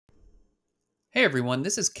Hey everyone,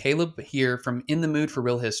 this is Caleb here from In the Mood for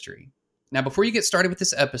Real History. Now, before you get started with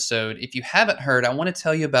this episode, if you haven't heard, I want to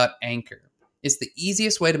tell you about Anchor. It's the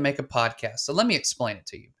easiest way to make a podcast, so let me explain it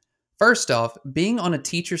to you. First off, being on a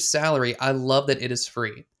teacher's salary, I love that it is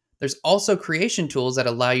free. There's also creation tools that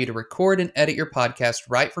allow you to record and edit your podcast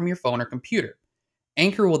right from your phone or computer.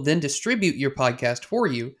 Anchor will then distribute your podcast for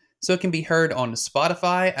you so it can be heard on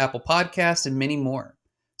Spotify, Apple Podcasts, and many more.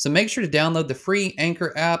 So make sure to download the free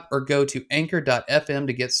Anchor app or go to anchor.fm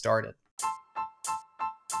to get started.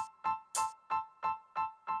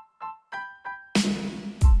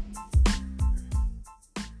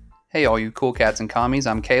 Hey, all you cool cats and commies,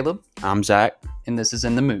 I'm Caleb. I'm Zach. And this is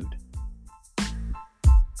In the Mood.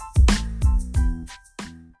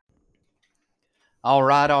 All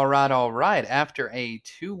right. After a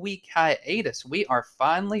 2-week hiatus, we are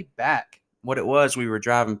finally back. What it was, we were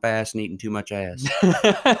driving fast and eating too much ass.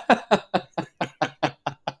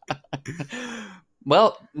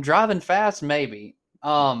 Well, driving fast, maybe.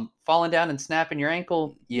 Falling down and snapping your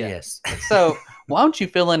ankle, Yes. So why don't you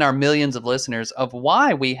fill in our millions of listeners of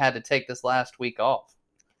why we had to take this last week off?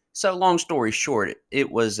 So long story short, it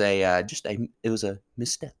was a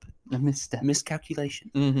misstep. A misstep. Miscalculation.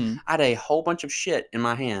 Mm-hmm. I had a whole bunch of shit in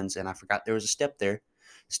my hands and I forgot there was a step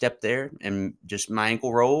there, and just my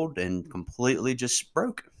ankle rolled and completely just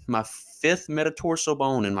broke my 5th metatarsal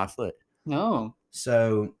bone in my foot. No.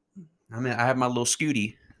 So, I have my little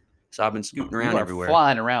scooty, so I've been scooting around everywhere.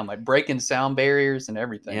 Flying around, like breaking sound barriers and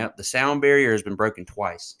everything. Yep, the sound barrier has been broken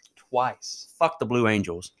twice. Fuck the Blue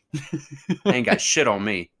Angels. They ain't got shit on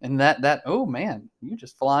me. And that oh man, you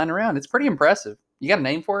just flying around. It's pretty impressive. You got a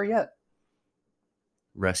name for it yet?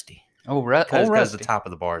 Rusty. Oh, Because the top of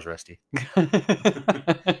the bar is rusty.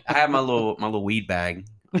 I have my little weed bag.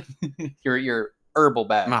 Your herbal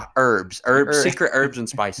bag. My herbs, secret herbs and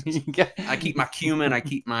spices. I keep my cumin. I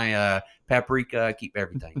keep my paprika. I keep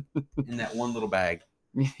everything in that one little bag.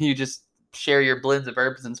 You just share your blends of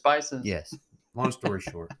herbs and spices. Yes. Long story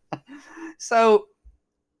short. So,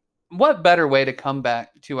 what better way to come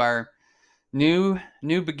back to our new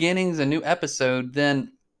beginnings, a new episode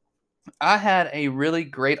than I had a really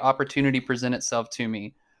great opportunity present itself to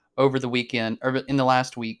me over the weekend, or in the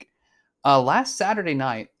last week. Last Saturday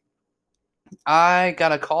night, I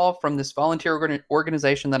got a call from this volunteer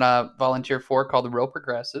organization that I volunteer for called the Real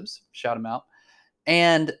Progressives. Shout them out.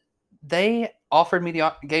 And they gave me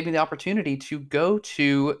the opportunity to go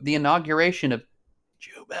to the inauguration of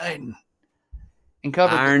Joe Biden and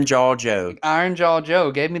cover Iron Jaw Joe. Iron Jaw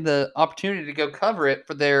Joe gave me the opportunity to go cover it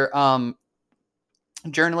for their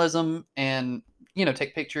journalism and,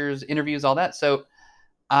 take pictures, interviews, all that. So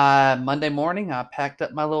Monday morning, I packed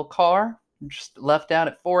up my little car, just left out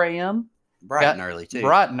at 4 a.m. Bright and early, too.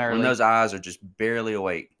 Bright and early. When those eyes are just barely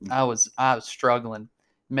awake. I was struggling.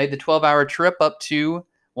 Made the 12-hour trip up to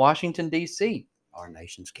Washington, D.C. Our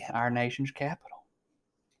nation's capital.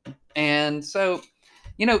 And so,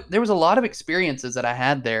 there was a lot of experiences that I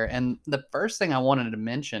had there. And the first thing I wanted to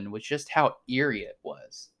mention was just how eerie it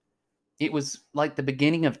was. It was like the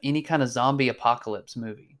beginning of any kind of zombie apocalypse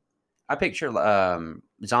movie. I picture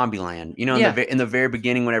Zombieland. In the very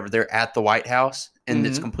beginning, whenever they're at the White House and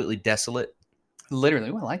it's completely desolate. Literally,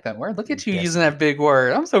 I like that word. Look at you using that big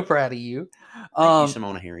word. I'm so proud of you. Thank you,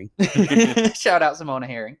 Simona Herring. Shout out Simona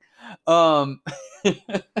Herring.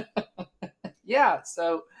 Yeah,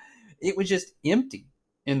 so it was just empty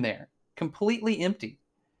in there, completely empty,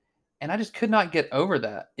 and I just could not get over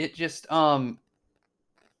that. It just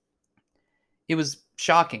it was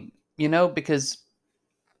shocking, because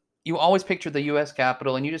you always picture the U.S.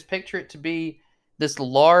 Capitol and you just picture it to be this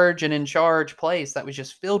large and in charge place that was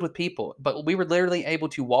just filled with people. But we were literally able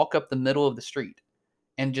to walk up the middle of the street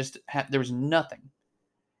and just there was nothing.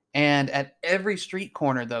 And at every street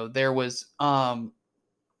corner, though, there was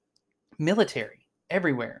military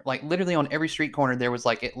everywhere. Like literally on every street corner, there was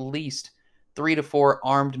like at least 3 to 4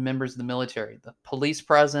 armed members of the military. The police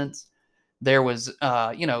presence. There was,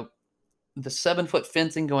 the 7-foot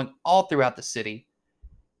fencing going all throughout the city.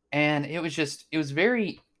 And it was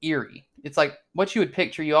very eerie. It's like what you would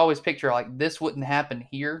picture. You always picture like this wouldn't happen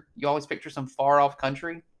here. You always picture some far off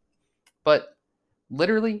country, but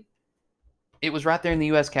literally it was right there in the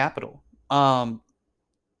U.S. Capitol. I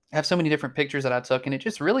have so many different pictures that I took and it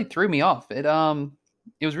just really threw me off. It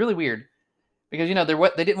was really weird because,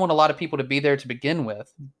 they didn't want a lot of people to be there to begin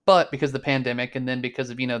with, but because of the pandemic and then because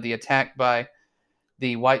of, the attack by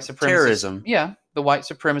the white supremacist. Terrorism. Yeah. The white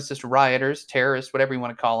supremacist rioters, terrorists, whatever you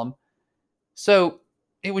want to call them. So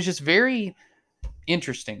it was just very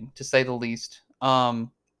interesting, to say the least. I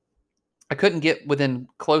couldn't get within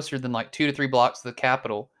closer than like 2 to 3 blocks of the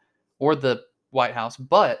Capitol or the White House,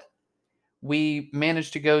 but we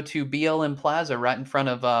managed to go to BLM Plaza right in front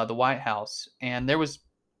of the White House, and there was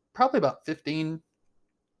probably about 15,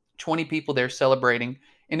 20 people there celebrating.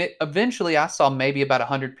 And it eventually, I saw maybe about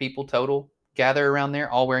 100 people total gather around there,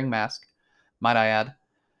 all wearing masks, might I add.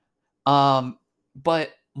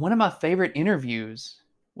 But one of my favorite interviews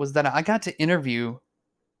was that I got to interview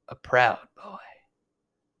a Proud Boy.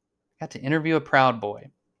 Got to interview a Proud Boy.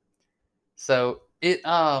 So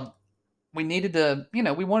we needed to,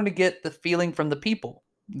 we wanted to get the feeling from the people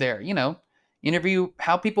there, interview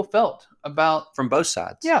how people felt about, From both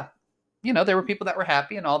sides. yeah, there were people that were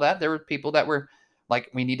happy and all that. There were people that were like,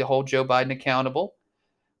 we need to hold Joe Biden accountable.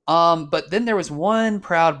 But then there was one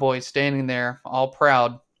Proud Boy standing there, all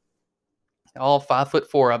proud, all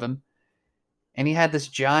 5'4" of him, and he had this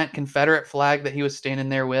giant Confederate flag that he was standing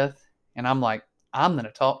there with, and I'm like, I'm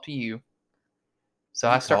gonna talk to you. So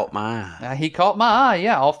I start. Caught my eye. He caught my eye.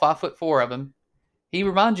 Yeah, all 5'4" of him. He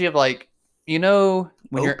reminds you of like, when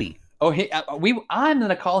Opie. I'm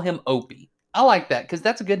gonna call him Opie. I like that because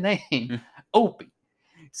that's a good name, Opie.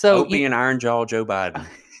 So Opie and Iron Jaw Joe Biden.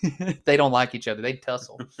 they don't like each other. They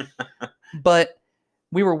tussle. But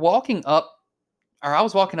we were walking up, or I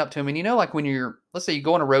was walking up to him, and like when let's say you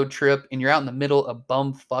go on a road trip and you're out in the middle of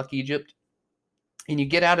bumfuck Egypt, and you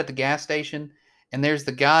get out at the gas station, and there's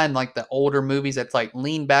the guy in like the older movies that's like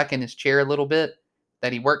leaned back in his chair a little bit,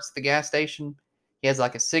 that he works at the gas station. He has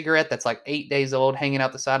like a cigarette that's like 8 days old hanging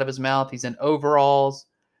out the side of his mouth. He's in overalls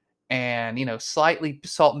and, slightly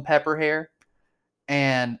salt and pepper hair.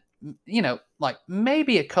 And, like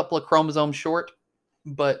maybe a couple of chromosomes short,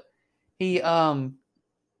 but he,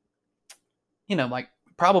 like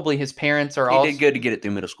probably his parents are He did good to get it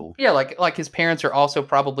through middle school. Yeah, like his parents are also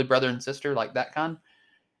probably brother and sister, like that kind.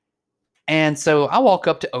 And so I walk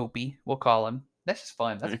up to Opie, we'll call him. That's just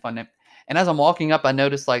fun. That's a fun name. And as I'm walking up, I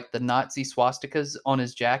notice like the Nazi swastikas on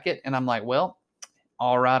his jacket. And I'm like, well,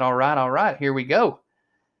 all right. Here we go.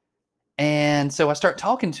 And so I start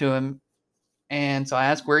talking to him. And so I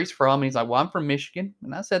ask where he's from. And he's like, well, I'm from Michigan.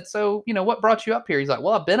 And I said, so, what brought you up here? He's like,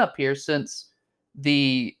 well, I've been up here since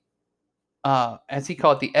the, as he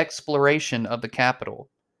called it, the exploration of the Capitol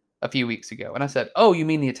a few weeks ago. And I said, oh, you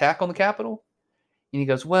mean the attack on the Capitol? And he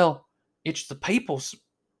goes, well, it's the people's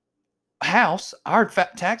house. Our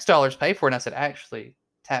tax dollars pay for it. And I said, actually,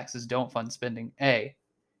 taxes don't fund spending, A.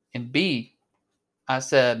 And B, I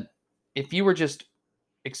said, if you were just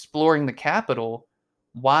exploring the Capitol,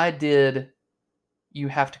 why did you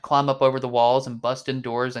have to climb up over the walls and bust in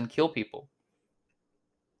doors and kill people?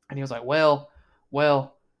 And he was like, well,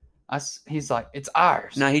 he's like, it's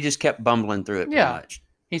ours. No, he just kept bumbling through it pretty much.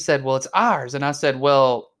 He said, well, it's ours. And I said,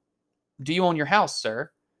 well, do you own your house,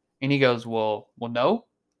 sir? And he goes, well, no.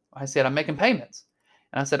 I said, I'm making payments.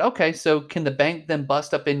 And I said, okay, so can the bank then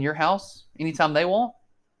bust up in your house anytime they want?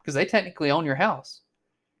 Because they technically own your house.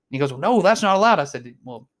 And he goes, well, no, that's not allowed. I said,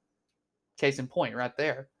 well, case in point right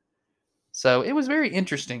there. So it was very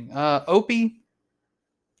interesting. Opie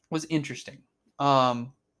was interesting. It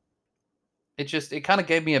kind of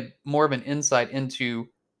gave me more of an insight into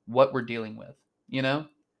what we're dealing with,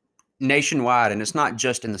 Nationwide, and it's not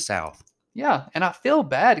just in the South. Yeah, and I feel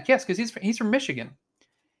bad, yes, because he's from Michigan.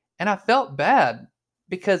 And I felt bad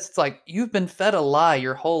because it's like, you've been fed a lie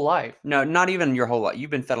your whole life. No, not even your whole life.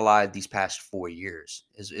 You've been fed a lie these past 4 years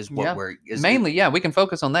is what we're... Mainly, yeah, we can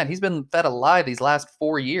focus on that. He's been fed a lie these last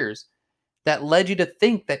 4 years that led you to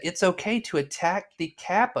think that it's okay to attack the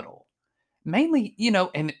Capitol. Mainly,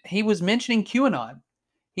 and he was mentioning QAnon.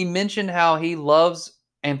 He mentioned how he loves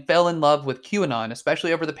and fell in love with QAnon,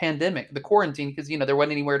 especially over the pandemic, the quarantine, because, there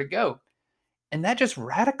wasn't anywhere to go. And that just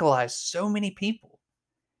radicalized so many people.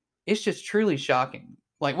 It's just truly shocking.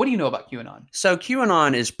 Like, what do you know about QAnon? So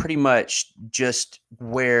QAnon is pretty much just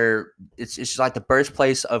where it's like the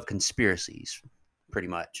birthplace of conspiracies, pretty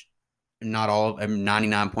much. Not all of them,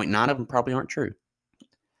 99.9 of them probably aren't true.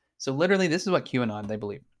 So literally, this is what QAnon, they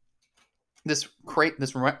believe. This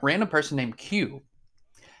random person named Q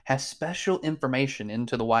has special information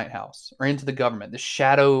into the White House or into the government, the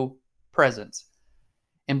shadow presence,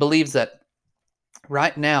 and believes that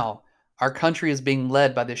right now our country is being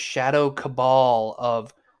led by this shadow cabal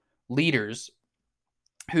of leaders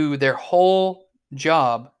who their whole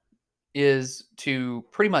job is to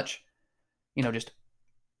pretty much, just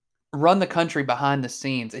run the country behind the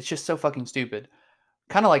scenes. It's just so fucking stupid.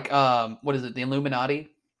 Kind of like, what is it, the Illuminati?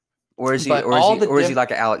 Or is he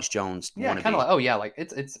like an Alex Jones? Yeah, kind of like, like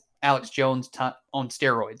it's Alex Jones on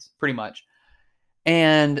steroids, pretty much.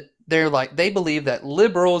 And they believe that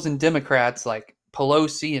liberals and Democrats like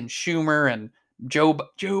Pelosi and Schumer and Joe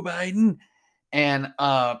Biden and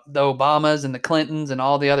the Obamas and the Clintons and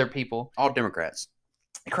all the other people, all Democrats,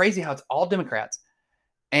 Crazy how it's all Democrats.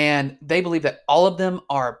 And they believe that all of them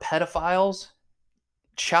are pedophiles,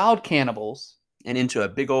 child cannibals. And into a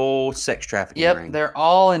big old sex trafficking Yep, ring. they're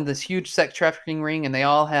all in this huge sex trafficking ring, and they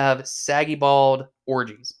all have saggy bald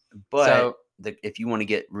orgies. But So if you want to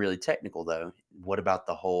get really technical, though, what about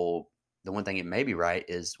the one thing it may be right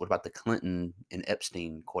is what about the Clinton and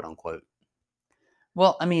Epstein, quote unquote?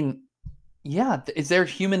 well, I mean, yeah, is there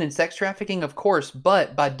human and sex trafficking? Of course,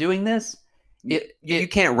 but by doing this, You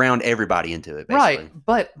can't round everybody into it, basically.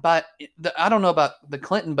 right. But I don't know about the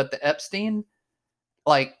Clinton, but the Epstein,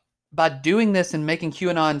 like by doing this and making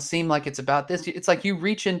QAnon seem like it's about this, it's like you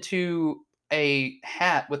reach into a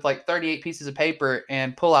hat with like 38 pieces of paper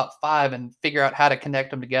and pull out 5 and figure out how to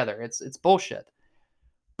connect them together. It's bullshit.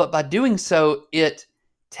 But by doing so, it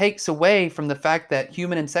takes away from the fact that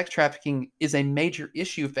human and sex trafficking is a major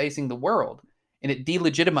issue facing the world, and it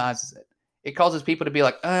delegitimizes it. It causes people to be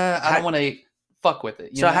like, I don't want to fuck with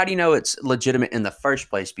it. So how do you know it's legitimate in the first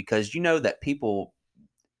place? Because you know that people,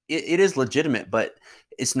 it is legitimate, but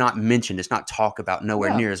it's not mentioned. It's not talked about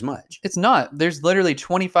nowhere near as much. It's not. There's literally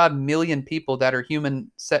 25 million people that are human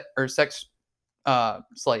or sex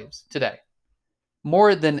slaves today.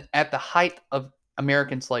 More than at the height of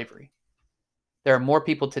American slavery. There are more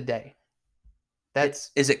people today.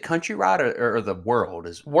 Is it countrywide or the world?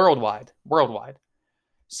 Is worldwide.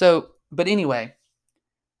 So, but anyway,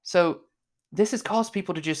 so this has caused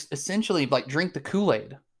people to just essentially like drink the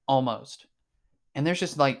Kool-Aid almost. And there's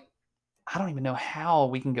just like, I don't even know how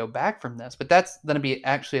we can go back from this, but that's going to be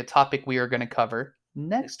actually a topic we are going to cover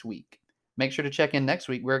next week. Make sure to check in next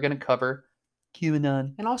week. We're going to cover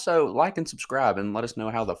QAnon. And also like and subscribe and let us know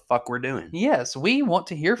how the fuck we're doing. Yes, we want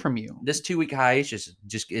to hear from you. This 2-week hiatus I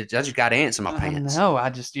just got ants in my pants. No,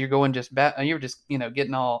 you're going just you're just,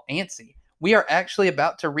 getting all antsy. We are actually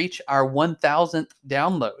about to reach our 1,000th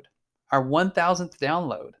download. Our 1,000th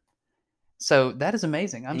download. So that is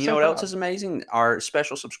amazing. You know what else is amazing? Our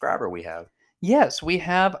special subscriber we have. Yes, we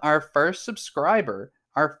have our first subscriber,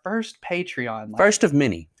 our first Patreon. First of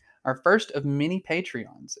many. Our first of many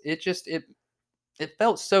Patreons. It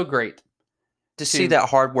felt so great to see that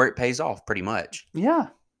hard work pays off pretty much. Yeah.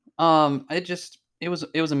 It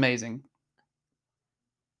was amazing.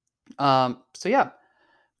 So yeah.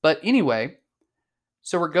 But anyway,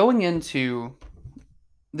 so we're going into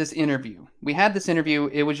this interview. We had this interview.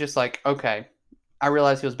 It was just like, okay, I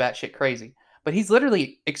realized he was batshit crazy. But he's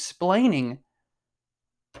literally explaining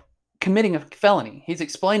committing a felony. He's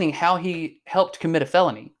explaining how he helped commit a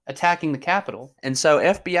felony, attacking the Capitol. And so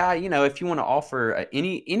FBI, if you want to offer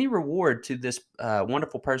any reward to this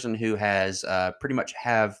wonderful person who has pretty much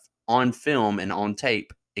have on film and on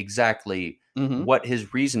tape exactly what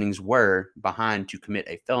his reasonings were behind to commit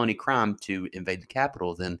a felony crime to invade the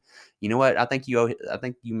Capitol, then you know what? I think you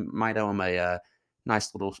might owe him a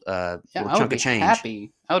nice little chunk of change.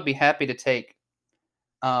 I would be happy to take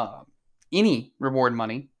any reward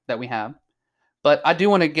money that we have. But I do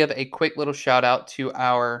want to give a quick little shout out to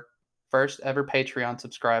our first ever Patreon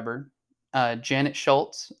subscriber, Janet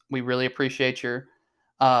Schultz. We really appreciate your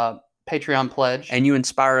Patreon pledge. And you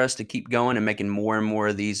inspire us to keep going and making more and more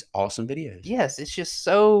of these awesome videos. Yes, it's just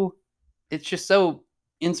so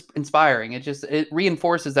inspiring. It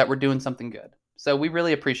reinforces that we're doing something good. So we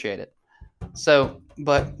really appreciate it. So,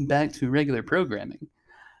 but back to regular programming.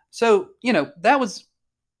 So, that was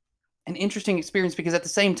an interesting experience because at the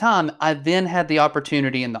same time, I then had the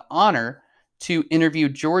opportunity and the honor to interview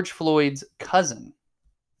George Floyd's cousin,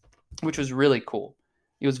 which was really cool.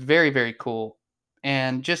 It was very, very cool.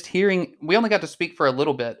 And just hearing, we only got to speak for a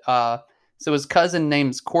little bit. So his cousin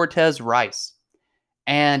name's Cortez Rice,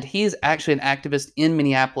 and he is actually an activist in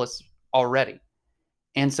Minneapolis already.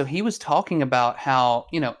 And so he was talking about how,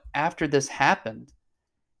 after this happened,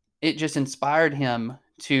 it just inspired him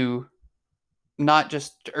to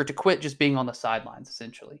to quit just being on the sidelines,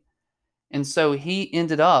 essentially. And so he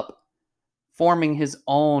ended up forming his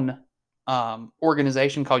own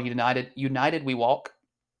organization called United We Walk.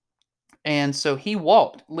 And so he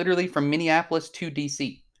walked literally from Minneapolis to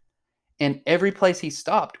DC. And every place he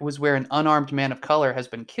stopped was where an unarmed man of color has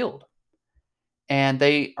been killed. And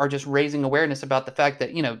they are just raising awareness about the fact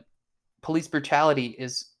that, police brutality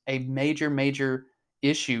is a major, major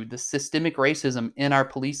issue. The systemic racism in our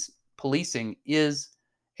policing is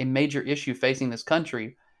a major issue facing this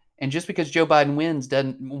country. And just because Joe Biden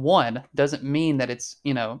doesn't mean that it's,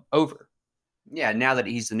 over. Yeah, now that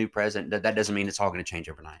he's the new president, that doesn't mean it's all going to change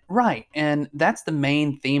overnight. Right. And that's the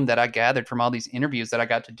main theme that I gathered from all these interviews that I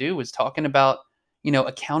got to do was talking about,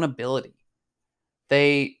 accountability.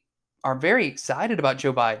 are very excited about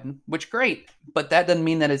Joe Biden, which great, but that doesn't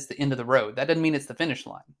mean that it's the end of the road. That doesn't mean it's the finish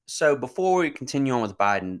line. So before we continue on with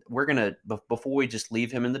Biden, we're gonna before we just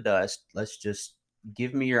leave him in the dust, let's just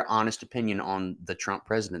give me your honest opinion on the Trump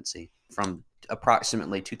presidency from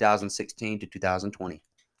approximately 2016 to 2020.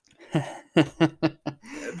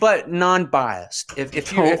 But non-biased.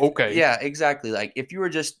 If you okay. Yeah, exactly. Like if you were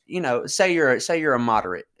just, say you're a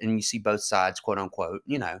moderate and you see both sides, quote unquote,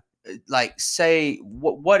 like say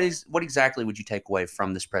what exactly would you take away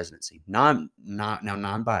from this presidency?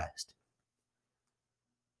 Non-biased.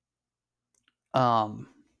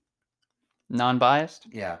 Non-biased?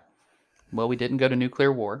 Yeah. Well, we didn't go to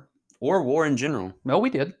nuclear war. Or war in general. No, we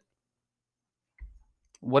did.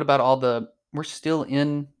 What about we're still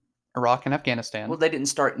in Iraq and Afghanistan. Well, they didn't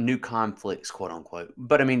start new conflicts, quote unquote.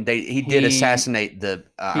 But I mean, he did assassinate the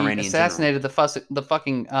Iranian general. He assassinated the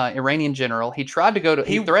fucking Iranian general. He tried to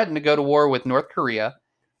he threatened to go to war with North Korea,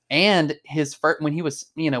 and when he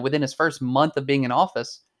was within his first month of being in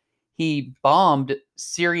office, he bombed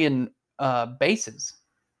Syrian bases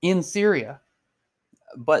in Syria.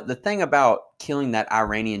 But the thing about killing that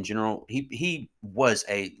Iranian general, he was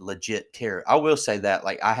a legit terror. I will say that,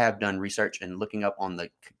 like, I have done research and looking up on the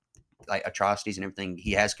atrocities and everything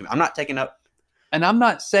he has committed. I'm not taking up, and I'm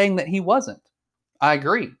not saying that he wasn't. I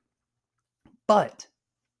agree, but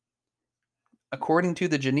according to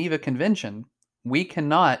the Geneva Convention, we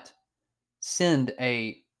cannot send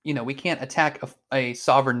we can't attack a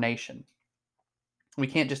sovereign nation. We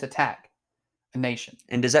can't just attack a nation.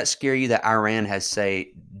 And does that scare you that Iran has said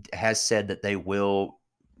that they will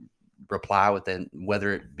reply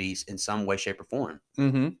whether it be in some way, shape, or form?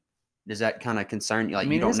 Mm-hmm. Does that kind of concern you? Like,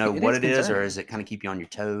 you don't know what it is, or does it kind of keep you on your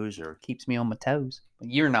toes? Or keeps me on my toes.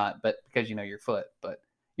 You're not, but because your foot, but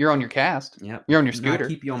you're on your cast. Yeah, you're on your scooter. I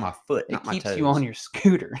keep you on my foot, not my toes. It keeps you on your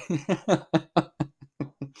scooter.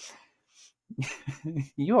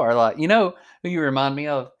 You are like, who you remind me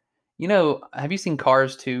of? Have you seen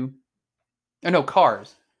Cars 2? Oh, no,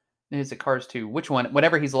 Cars. Is it Cars 2? Which one?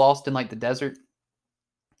 Whenever he's lost in like the desert.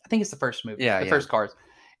 I think it's the first movie. Yeah, first Cars.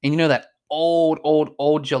 And that old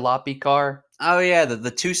jalopy car. Oh yeah, the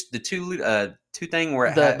two thing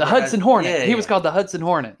where the Hudson Hornet. Yeah, he was called the Hudson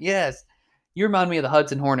Hornet. Yes, you remind me of the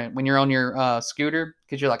Hudson Hornet when you're on your scooter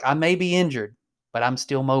because you're like, I may be injured, but I'm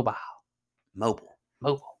still mobile. Mobile.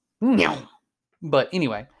 But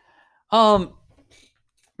anyway,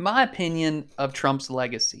 my opinion of Trump's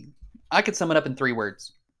legacy, I could sum it up in 3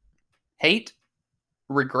 words: hate,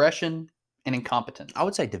 regression, and incompetence. I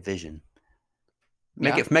would say division.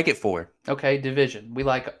 Make it 4. Okay, division. We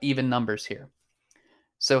like even numbers here.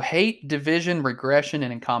 So hate, division, regression,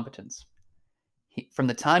 and incompetence. From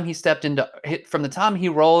the time he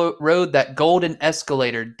rode that golden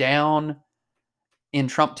escalator down in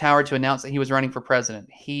Trump Tower to announce that he was running for president,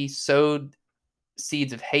 he sowed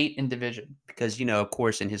seeds of hate and division. Because, of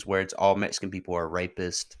course, in his words, all Mexican people are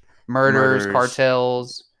rapists, murderers,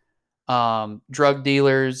 cartels, drug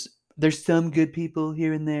dealers. There's some good people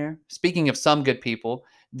here and there. Speaking of some good people,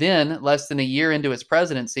 then less than a year into his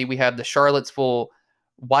presidency, we have the Charlottesville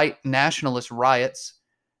white nationalist riots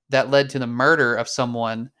that led to the murder of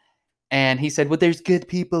someone. And he said, well, there's good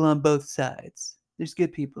people on both sides. There's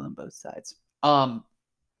good people on both sides.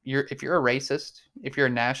 If you're a racist, if you're a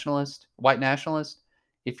nationalist, white nationalist,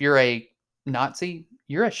 if you're a Nazi,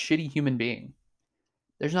 you're a shitty human being.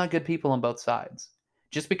 There's not good people on both sides.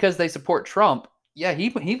 Just because they support Trump, yeah, he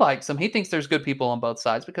likes him. He thinks there's good people on both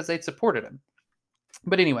sides because they supported him.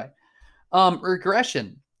 But anyway,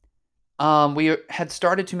 regression. We had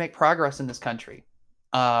started to make progress in this country.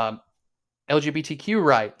 LGBTQ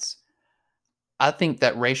rights. I think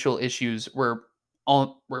that racial issues were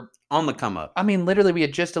on the come up. I mean, literally, we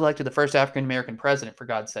had just elected the first African American president, for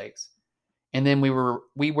God's sakes, and then we were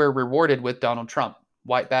rewarded with Donald Trump,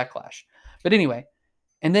 white backlash. But anyway,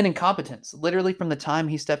 and then incompetence. Literally, from the time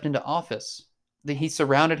he stepped into office, he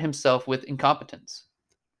surrounded himself with incompetence.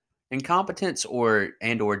 Incompetence or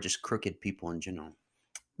just crooked people in general.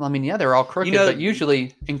 Well, I mean, yeah, they're all crooked, but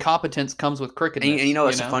usually incompetence comes with crookedness. And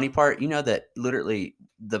what's the funny part? That literally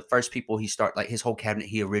the first people his whole cabinet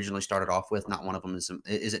he originally started off with, not one of them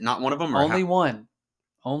is it not one of them? Or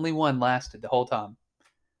only one lasted the whole time.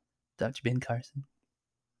 Dr. Ben Carson.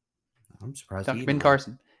 I'm surprised. Dr. Ben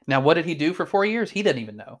Carson. Now, what did he do for 4 years? He didn't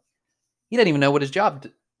even know. He didn't even know what his job.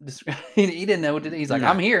 He didn't know what he's like.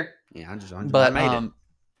 I'm here. Yeah, but made it.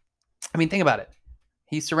 I mean, think about it.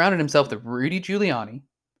 He surrounded himself with Rudy Giuliani,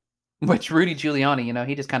 which Rudy Giuliani,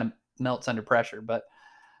 he just kind of melts under pressure. But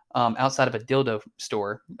outside of a dildo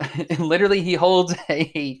store, and literally he holds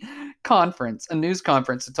a news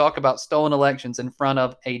conference to talk about stolen elections in front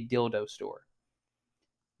of a dildo store.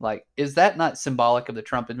 Like, is that not symbolic of the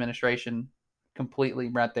Trump administration completely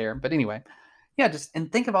right there? But anyway, yeah,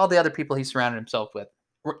 and think of all the other people he surrounded himself with,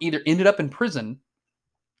 or either ended up in prison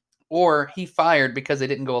or he fired because they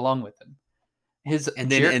didn't go along with him. And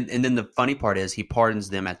then the funny part is he pardons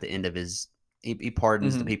them at the end of his. He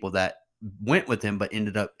pardons the people that went with him, but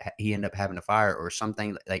ended up having to fire or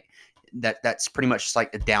something like that. That's pretty much just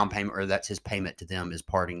like the down payment, or that's his payment to them, is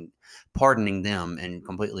pardoning them and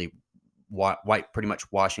completely pretty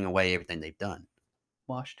much washing away everything they've done.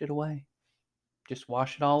 Washed it away, just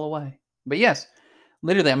wash it all away. But yes,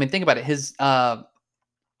 literally, I mean, think about it. His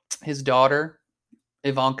daughter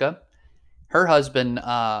Ivanka, her husband,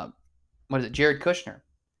 what is it, Jared Kushner,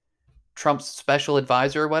 Trump's special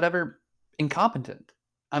advisor or whatever, incompetent.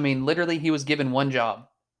 I mean, literally, he was given one job,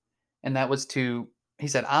 and that was he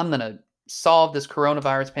said, I'm going to solve this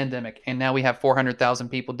coronavirus pandemic. And now we have 400,000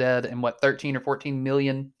 people dead and 13 or 14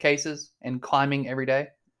 million cases and climbing every day.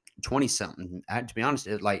 20 something. To be honest,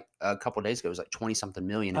 like a couple of days ago, it was like 20 something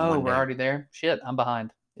million. Oh, we're already there? Shit, I'm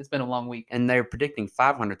behind. It's been a long week. And they're predicting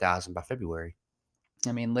 500,000 by February.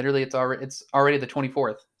 I mean, literally, it's already the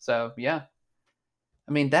 24th. So, yeah.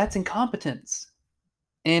 I mean, that's incompetence.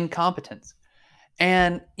 Incompetence.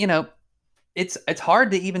 And, it's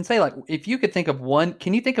hard to even say, like, if you could think of one,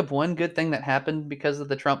 can you think of one good thing that happened because of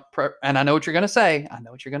the Trump and I know what you're going to say.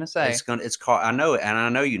 It's called, I know it, and I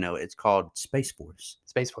know you know it. It's called Space Force.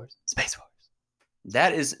 Space Force.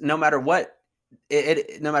 That is, no matter what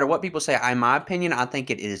people say, in my opinion, I think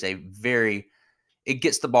it is it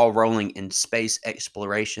gets the ball rolling in space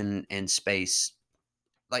exploration and space.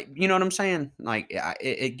 Like, you know what I'm saying? Like,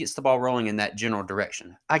 it gets the ball rolling in that general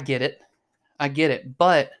direction. I get it.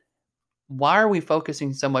 But why are we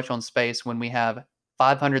focusing so much on space when we have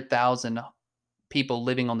 500,000 people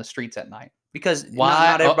living on the streets at night? Because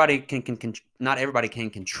not everybody can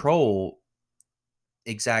control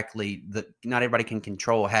exactly not everybody can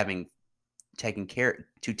control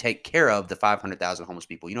take care of the 500,000 homeless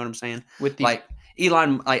people. You know what I'm saying? Like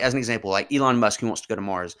Elon, like as an example, like Elon Musk, who wants to go to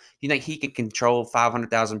Mars. You think he can control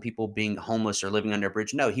 500,000 people being homeless or living under a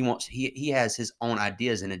bridge? No, he has his own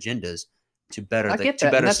ideas and agendas to better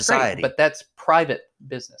society. Great, but that's private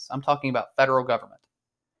business. I'm talking about federal government.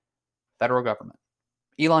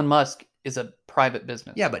 Elon Musk is a private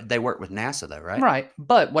business. Yeah, but they work with NASA though, right? Right.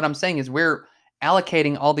 But what I'm saying is we're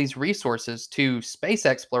allocating all these resources to space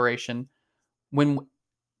exploration when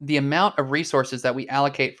the amount of resources that we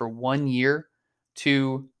allocate for 1 year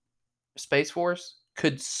to Space Force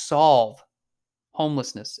could solve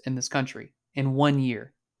homelessness in this country in 1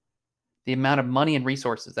 year. The amount of money and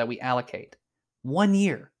resources that we allocate 1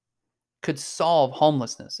 year could solve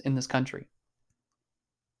homelessness in this country.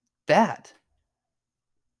 That,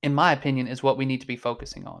 in my opinion, is what we need to be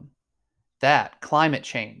focusing on. That, climate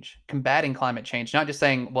change, combating climate change, not just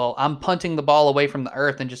saying, well, I'm punting the ball away from the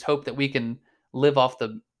Earth and just hope that we can live off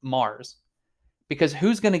the Mars. Because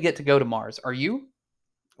who's going to get to go to Mars? Are you?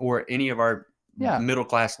 Or any of our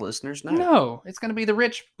middle-class listeners? No, it's going to be the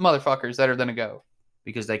rich motherfuckers that are going to go.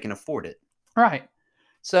 Because they can afford it. Right.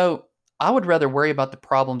 So I would rather worry about the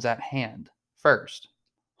problems at hand first.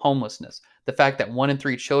 Homelessness. The fact that 1 in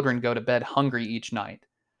 3 children go to bed hungry each night.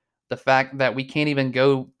 The fact that we can't even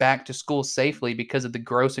go back to school safely because of the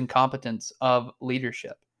gross incompetence of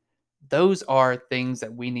leadership. Those are things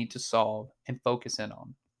that we need to solve and focus in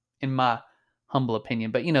on, in my humble opinion.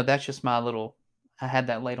 But, that's just I had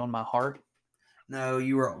that laid on my heart. No,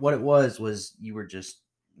 you were just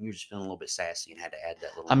feeling a little bit sassy and had to add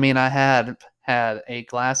that little. I mean, I had a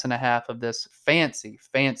glass and a half of this fancy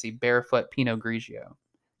Barefoot Pinot Grigio.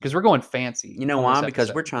 Because we're going fancy. You know why?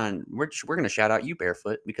 Because we're going to shout out you,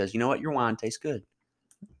 Barefoot, because you know what? Your wine tastes good.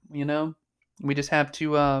 We just have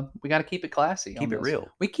to, we got to keep it classy. Keep it real.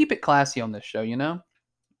 We keep it classy on this show,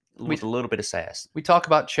 With a little bit of sass. We talk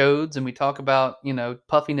about chodes and we talk about,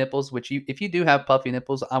 puffy nipples, which if you do have puffy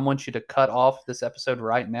nipples, I want you to cut off this episode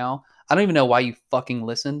right now. I don't even know why you fucking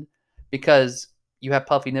listened, because you have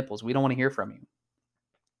puffy nipples. We don't want to hear from you.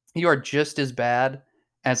 You are just as bad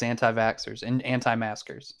as anti-vaxxers and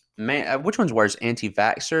anti-maskers. Man, which one's worse,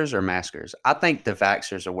 anti-vaxxers or maskers? I think the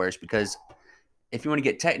vaxxers are worse because if you want to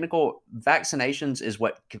get technical, vaccinations is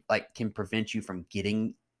what can prevent you from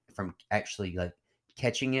actually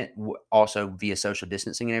catching it, also via social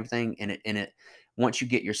distancing and everything. And it once you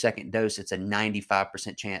get your second dose, it's a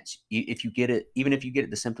 95% chance. If you get it, even if you get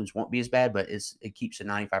it, the symptoms won't be as bad, but it keeps a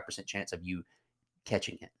 95% chance of you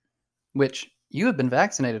catching it. Which you have been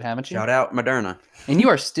vaccinated, haven't you? Shout out Moderna. And you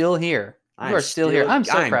are still here. You are still here. I'm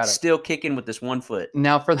so proud of you. Still kicking with this 1 foot.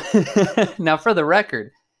 Now for the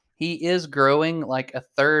record, he is growing like a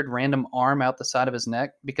third random arm out the side of his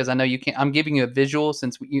neck, because I know you can't. I'm giving you a visual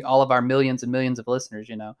since all of our millions and millions of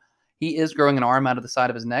listeners, he is growing an arm out of the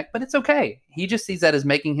side of his neck, but it's okay. He just sees that as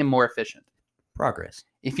making him more efficient. Progress.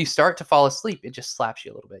 If you start to fall asleep, it just slaps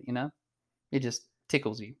you a little bit, It just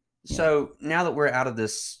tickles you. So now that we're out of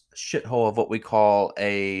this shithole of what we call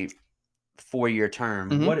a 4-year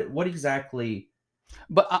term, what exactly?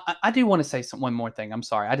 But I do want to say one more thing. I'm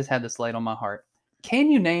sorry. I just had this laid on my heart.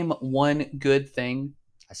 Can you name one good thing?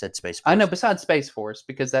 I said Space Force. I know, besides Space Force,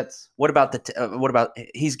 because that's... What about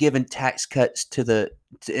he's given tax cuts and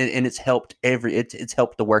it's helped it's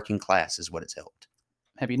helped the working class is what it's helped.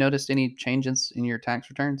 Have you noticed any changes in your tax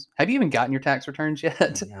returns? Have you even gotten your tax returns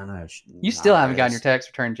yet? Yeah, I know. You still haven't gotten your tax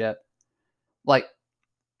returns yet. Like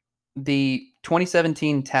the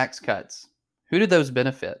 2017 tax cuts, who did those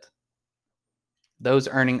benefit? Those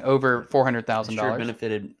earning over $400,000. Sure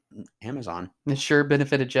benefited Amazon. It sure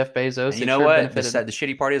benefited Jeff Bezos. And you know what? The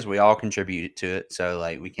shitty part is we all contribute to it, so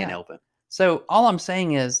like we can't help it. So all I'm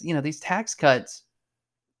saying is, these tax cuts,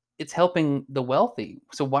 it's helping the wealthy.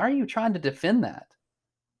 So why are you trying to defend that?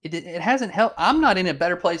 It hasn't helped. I'm not in a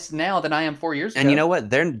better place now than I am 4 years ago. And you know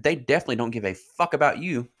what? They definitely don't give a fuck about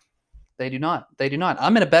you. They do not. They do not.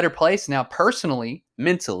 I'm in a better place now personally.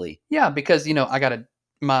 Mentally. Yeah, because,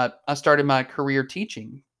 I started my career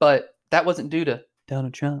teaching, but that wasn't due to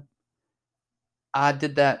Donald Trump. I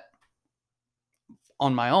did that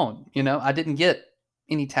on my own. I didn't get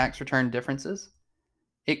any tax return differences.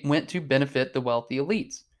 It went to benefit the wealthy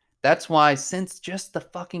elites. That's why since just the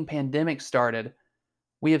fucking pandemic started,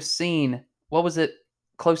 we have seen,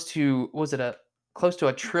 close to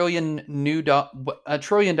 $1 trillion $1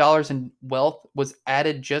 trillion in wealth was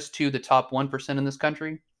added just to the top 1% in this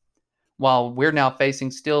country. While we're now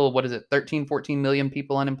facing still, 13, 14 million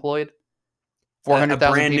people unemployed?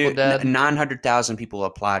 400,000 people dead? 900,000 people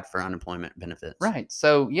applied for unemployment benefits. Right.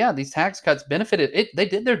 So, yeah, these tax cuts benefited it. They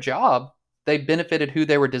did their job. They benefited who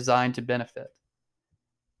they were designed to benefit.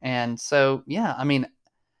 And so, yeah,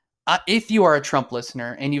 if you are a Trump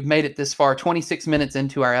listener and you've made it this far, 26 minutes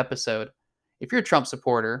into our episode, if you're a Trump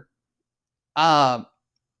supporter, I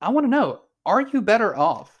want to know, are you better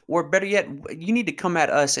off? Or better yet, you need to come at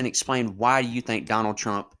us and explain why you think Donald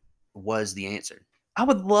Trump was the answer. I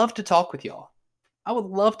would love to talk with y'all. I would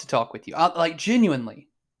love to talk with you. Genuinely,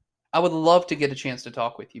 I would love to get a chance to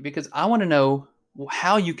talk with you, because I want to know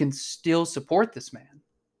how you can still support this man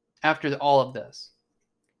after all of this.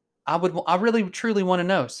 I really, truly want to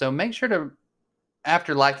know. So make sure to,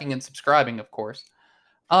 after liking and subscribing, of course,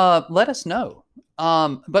 let us know.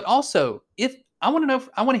 But also, I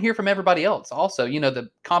want to hear from everybody else. Also, the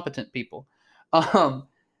competent people. I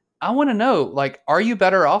want to know, are you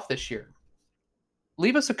better off this year?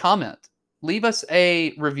 Leave us a comment. Leave us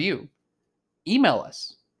a review. Email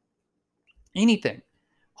us. Anything.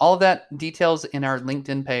 All of that details in our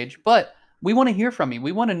LinkedIn page. But we want to hear from you.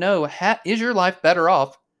 We want to know, is your life better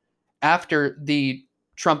off after the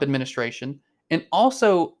Trump administration? And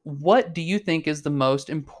also, what do you think is the most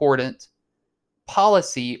important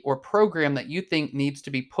policy or program that you think needs to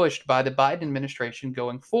be pushed by the Biden administration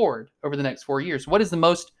going forward over the next 4 years? What is the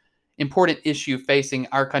most important issue facing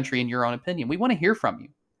our country in your own opinion? We want to hear from you.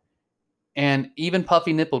 And even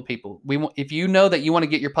puffy nippled people. If you know that you want to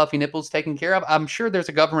get your puffy nipples taken care of, I'm sure there's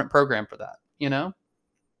a government program for that,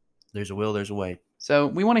 There's a will, there's a way. So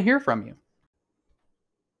we want to hear from you.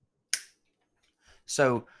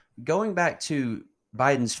 So going back to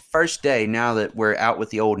Biden's first day, now that we're out with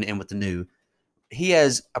the old and in with the new, he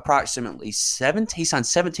has approximately he signed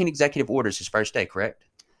 17 executive orders his first day, correct?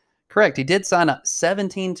 Correct. He did sign up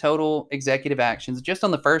 17 total executive actions just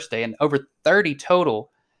on the first day, and over 30 total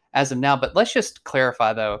as of now. But let's just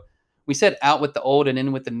clarify, though. We said out with the old and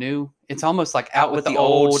in with the new. It's almost like out with the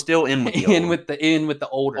old, still in with the old. in with the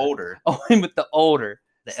older. Older. Oh, in with the older.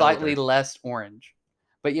 The slightly elder. Less orange.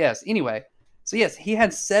 But yes, anyway. So yes, he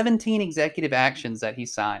had 17 executive actions that he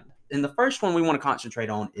signed. And the first one we want to concentrate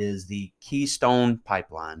on is the Keystone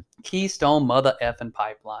Pipeline. Keystone mother effing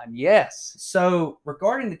pipeline. Yes. So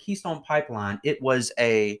regarding the Keystone Pipeline, it was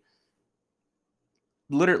a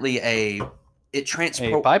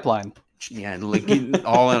pipeline. Yeah,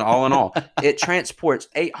 all in all. It transports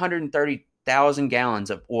 830,000 gallons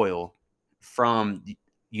of oil from the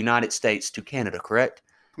United States to Canada, correct?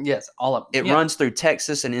 Yes, all of it. It runs through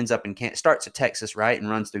Texas and ends up in Canada. Starts at Texas, right, and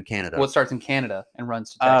runs through Canada. Well, it starts in Canada and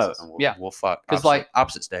runs to Texas. Yeah. Well, fuck. Because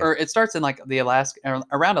opposite state. Or it starts in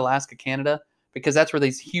around Alaska, Canada, because that's where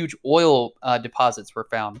these huge oil deposits were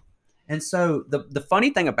found. And so the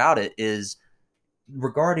funny thing about it is,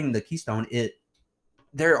 regarding the Keystone,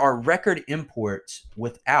 there are record imports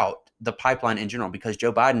without the pipeline in general, because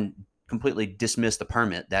Joe Biden completely dismissed the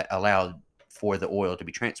permit that allowed for the oil to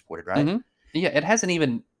be transported, right? Mm-hmm. Yeah, it hasn't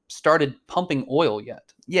even started pumping oil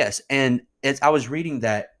yet. Yes, and I was reading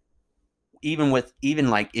that even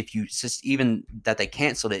like if you just even that they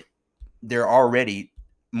canceled it, there are already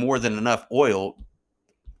more than enough oil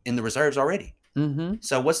in the reserves already. Mm-hmm.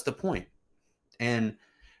 So what's the point? And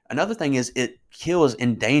another thing is it kills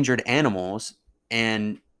endangered animals,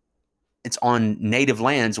 and it's on native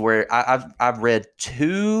lands where I've read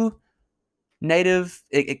two native.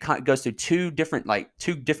 It goes through two different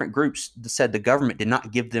groups that said the government did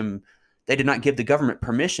not give them. They did not give the government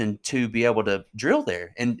permission to be able to drill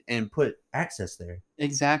there and put access there.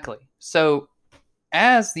 Exactly. So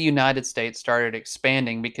as the United States started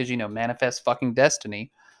expanding, because manifest fucking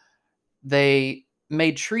destiny, they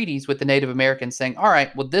made treaties with the Native Americans saying, all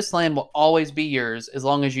right, well, this land will always be yours as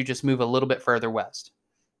long as you just move a little bit further west,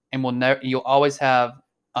 and you'll always have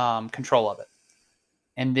control of it.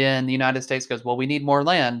 And then the United States goes, well, we need more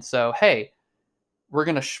land, so hey, we're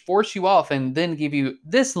going to force you off and then give you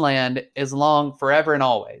this land as long forever and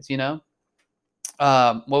always.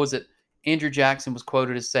 What was it? Andrew Jackson was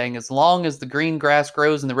quoted as saying, as long as the green grass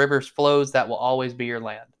grows and the rivers flows, that will always be your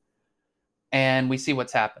land. And we see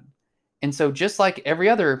what's happened. And so just like every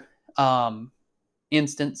other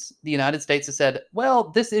instance, the United States has said, well,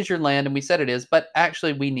 this is your land, and we said it is, but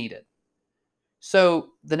actually we need it.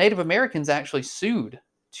 So the Native Americans actually sued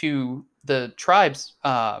to the tribes,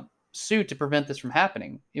 sued to prevent this from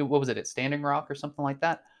happening. What was it? At Standing Rock or something like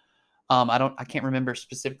that? I can't remember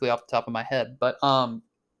specifically off the top of my head, but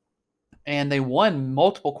and they won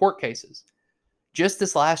multiple court cases. Just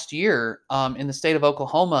this last year, in the state of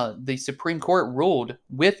Oklahoma, the Supreme Court ruled,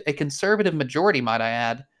 with a conservative majority, might I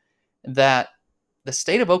add, that the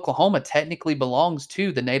state of Oklahoma technically belongs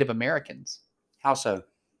to the Native Americans. How so?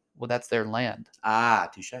 Well, that's their land. Ah,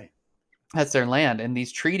 touche. That's their land. And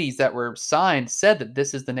these treaties that were signed said that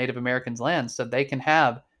this is the Native Americans' land, so they can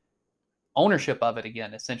have ownership of it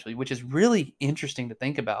again, essentially, which is really interesting to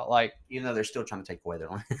think about. Like, even though they're still trying to take away their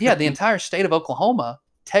land. Yeah, the entire state of Oklahoma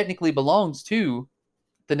technically belongs to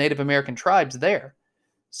the Native American tribes there.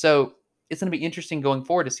 So it's going to be interesting going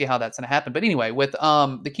forward to see how that's going to happen. But anyway, with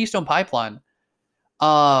the Keystone Pipeline,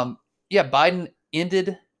 Biden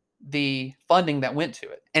ended the funding that went to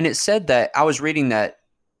it. And it said that, I was reading that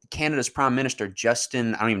Canada's Prime Minister,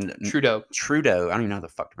 Justin, Trudeau. I don't even know how the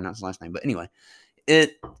fuck to pronounce his last name. But anyway,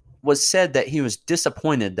 it was said that he was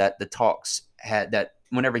disappointed that the talks had, that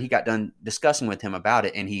whenever he got done discussing with him about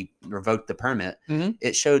it and he revoked the permit,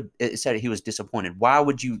 it said he was disappointed. Why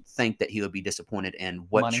would you think that he would be disappointed, and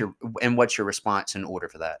what's your response in order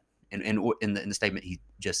for that? And in the statement he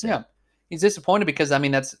just said. Yeah. He's disappointed because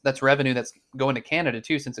that's revenue that's going to Canada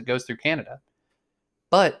too, since it goes through Canada.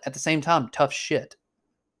 But at the same time, tough shit.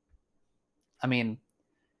 I mean,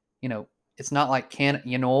 it's not like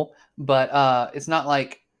but it's not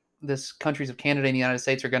like this countries of Canada and the United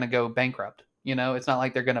States are going to go bankrupt. It's not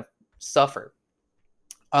like they're going to suffer.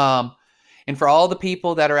 And for all the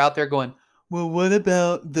people that are out there going, well, what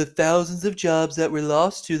about the thousands of jobs that were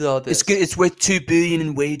lost to all this? It's worth $2 billion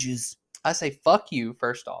in wages. I say, fuck you,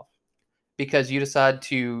 first off, because you decide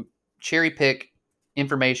to cherry pick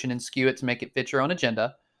information and skew it to make it fit your own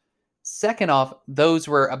agenda. Second off, those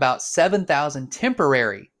were about 7,000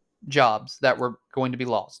 temporary jobs that were going to be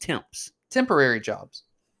lost. Temporary jobs.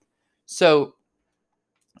 So,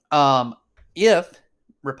 if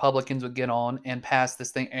Republicans would get on and pass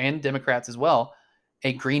this thing, and Democrats as well,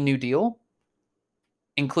 a Green New Deal,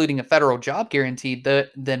 including a federal job guarantee,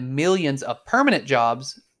 then millions of permanent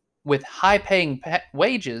jobs with high-paying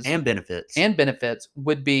wages and benefits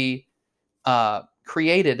would be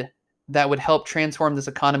created that would help transform this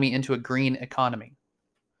economy into a green economy.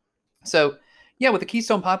 So, with the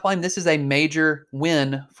Keystone Pipeline, this is a major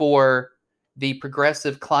win for the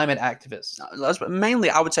progressive climate activists. Mainly,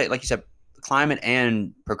 I would say, like you said, climate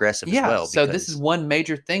and progressive as well. So this is one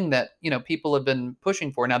major thing that people have been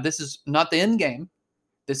pushing for. Now, this is not the end game.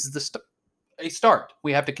 This is a start.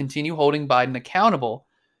 We have to continue holding Biden accountable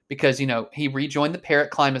because he rejoined the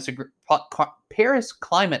Paris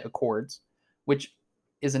Climate Accords, which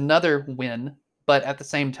is another win. But at the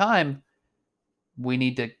same time, we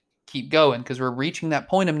need to keep going because we're reaching that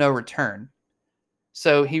point of no return.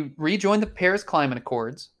 So he rejoined the Paris Climate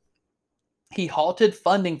Accords. He halted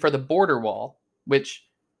funding for the border wall, which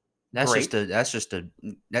that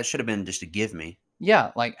should have been just a give me.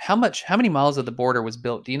 Yeah, like how many miles of the border was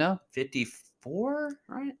built? Do you know? 54,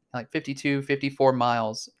 right? Like 52, 54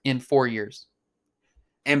 miles in 4 years.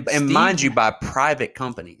 And mind you, by private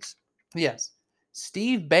companies. Yes.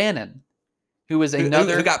 Steve Bannon, who is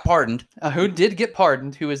another who got pardoned, who did get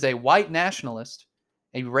pardoned, who is a white nationalist,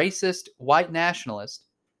 a racist white nationalist,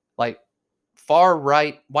 like far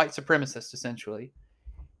right white supremacist, essentially.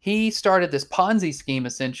 He started this Ponzi scheme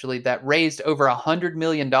essentially that raised over $100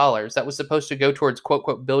 million that was supposed to go towards quote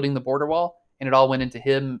quote building the border wall, and it all went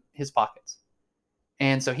into his pockets.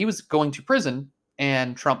 And so he was going to prison,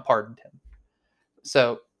 and Trump pardoned him.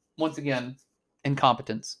 So once again,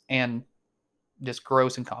 incompetence and just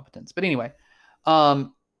gross incompetence. But anyway,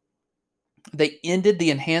 they ended the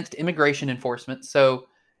enhanced immigration enforcement. So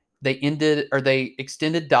they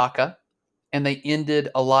extended DACA, and they ended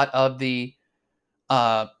a lot of the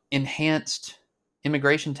enhanced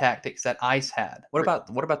immigration tactics that ICE had. What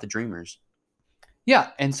about the Dreamers? Yeah,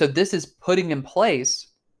 and so this is putting in place.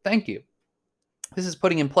 Thank you. This is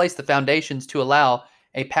putting in place the foundations to allow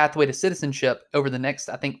a pathway to citizenship over the next,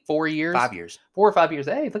 I think, 4 years. 5 years. 4 or 5 years.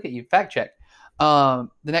 Hey, look at you, fact check. The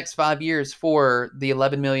next 5 years for the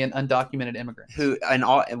 11 million undocumented immigrants.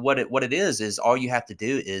 What it is all you have to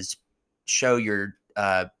do is show your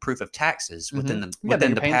proof of taxes within the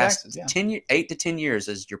past taxes, 8 to 10 years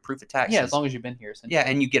as your proof of taxes. Yeah, as long as you've been here. Yeah,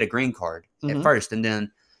 and you get a green card at first, and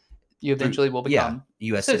then you eventually will become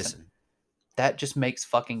U.S. citizen. That just makes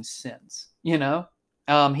fucking sense, you know?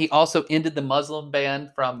 He also ended the Muslim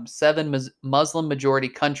ban from 7 Muslim majority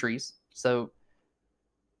countries. So,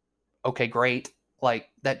 okay, great. Like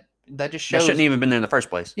that just shows. That shouldn't even been there in the first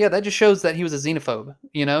place. Yeah, that just shows that he was a xenophobe.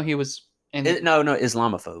 You know, he was.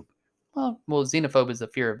 Islamophobe. Well, xenophobe is the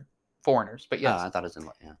fear of foreigners, but yes. I thought it was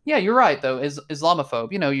Yeah, you're right though.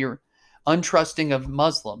 Islamophobe. You know, you're untrusting of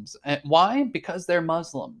Muslims. And why? Because they're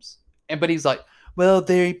Muslims. But he's like, well,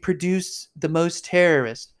 they produce the most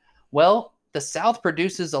terrorists. Well, the South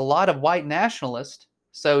produces a lot of white nationalists.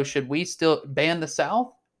 So should we still ban the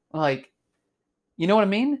South? Like, you know what I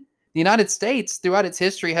mean? The United States, throughout its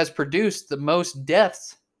history, has produced the most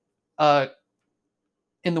deaths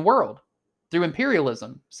in the world through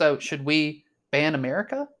imperialism. So should we ban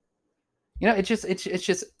America? You know, it's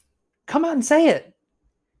just come out and say it.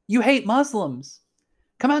 You hate Muslims.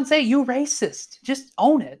 Come out and say it. You racist. Just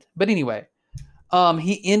own it. But anyway,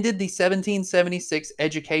 he ended the 1776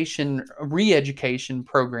 re-education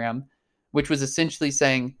program, which was essentially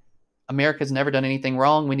saying America's never done anything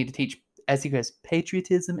wrong. We need to teach, as he goes,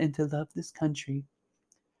 patriotism and to love this country,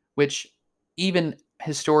 which even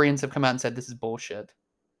historians have come out and said this is bullshit.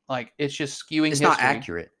 Like, it's just skewing history. It's not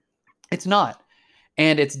accurate. It's not.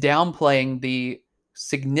 And it's downplaying the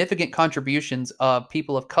significant contributions of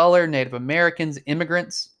people of color, Native Americans,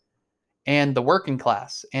 immigrants, and the working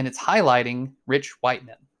class. And it's highlighting rich white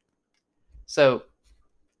men. So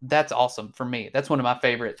that's awesome for me. That's one of my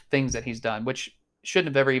favorite things that he's done, which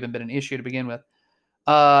shouldn't have ever even been an issue to begin with.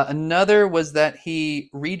 Another was that he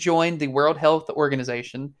rejoined the World Health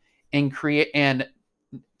Organization and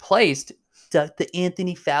placed Dr.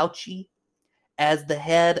 Anthony Fauci as the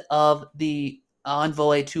head of the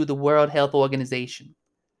envoy to the World Health Organization.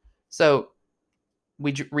 So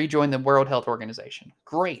we rejoined the World Health Organization.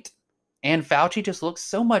 Great. And Fauci just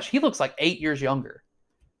looks he looks like 8 years younger.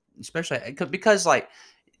 Especially because, like,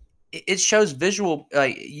 it shows visual.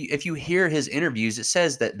 Like, if you hear his interviews, it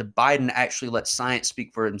says that the Biden actually lets science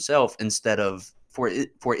speak for himself for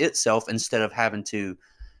itself instead of having to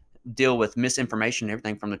deal with misinformation and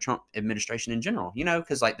everything from the Trump administration in general. You know,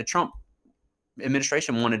 because like the Trump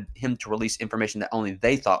administration wanted him to release information that only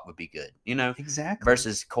they thought would be good. You know, exactly.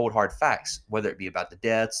 Versus cold hard facts, whether it be about the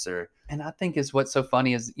deaths or. And I think what's so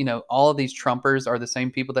funny is, you know, all of these Trumpers are the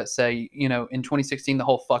same people that say, you know, in 2016 the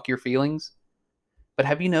whole "fuck your feelings." But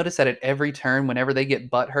have you noticed that at every turn, whenever they get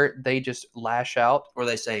butthurt, they just lash out? Or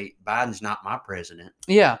they say, Biden's not my president.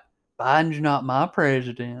 Yeah. Biden's not my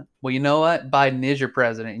president. Well, you know what? Biden is your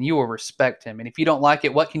president, and you will respect him. And if you don't like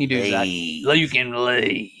it, what can you do? You can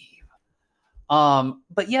leave.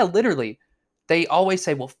 But yeah, literally, they always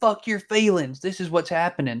say, well, fuck your feelings. This is what's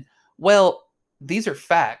happening. Well, these are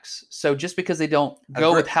facts. So just because they don't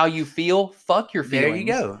go with how you feel, fuck your feelings. There you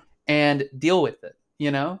go. And deal with it, you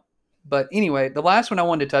know? But anyway, the last one I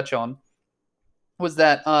wanted to touch on was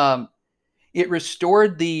that it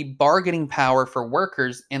restored the bargaining power for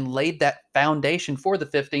workers and laid that foundation for the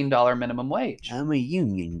 $15 minimum wage. I'm a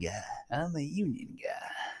union guy.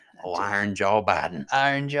 Oh, Iron Jaw Biden.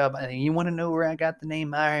 Iron Jaw Biden. You want to know where I got the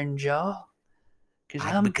name Iron Jaw?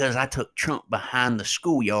 Because I took Trump behind the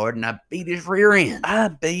schoolyard and I beat his rear end. I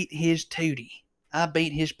beat his tootie. I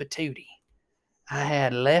beat his patootie. I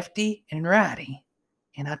had lefty and righty,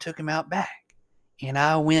 and I took him out back. And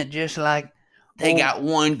I went just like... They got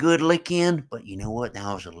one good lick in, but you know what? That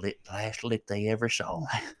was the last lick they ever saw.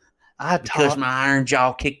 Because my Iron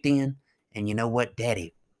Jaw kicked in, and you know what?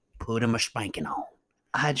 Daddy put him a spanking on.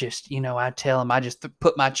 I just, I tell him, I just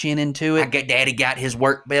put my chin into it. Daddy got his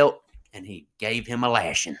work belt, and he gave him a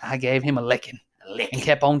lashing. I gave him a licking. And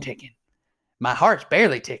kept on ticking. My heart's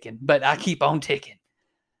barely ticking, but I keep on ticking.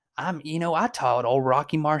 I taught old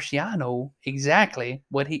Rocky Marciano exactly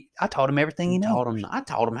I taught him everything he knows. I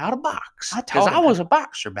taught him how to box. Because I was a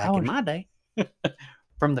boxer back in my day.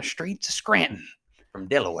 From the streets of Scranton. From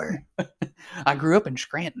Delaware. I grew up in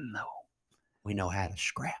Scranton, though. We know how to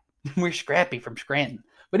scrap. We're scrappy from Scranton.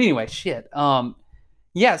 But anyway, shit.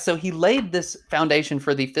 Yeah, so he laid this foundation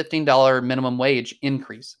for the $15 minimum wage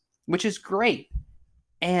increase, which is great.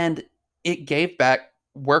 And it gave back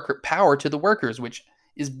worker power to the workers, which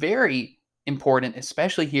is very important,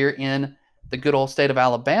 especially here in the good old state of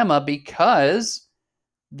Alabama, because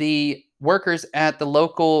the workers at the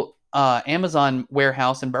local Amazon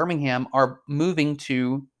warehouse in Birmingham are moving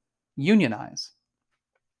to unionize.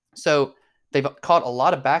 So they've caught a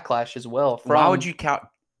lot of backlash as well. Why would you catch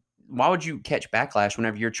backlash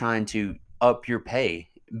whenever you're trying to up your pay?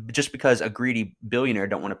 Just because a greedy billionaire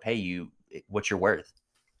don't want to pay you what you're worth.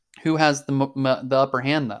 Who has the upper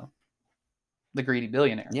hand, though? The greedy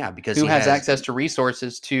billionaire. Yeah, because who has access to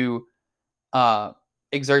resources to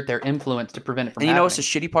exert their influence to prevent it from happening. And you know what's the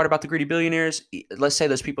shitty part about the greedy billionaires? Let's say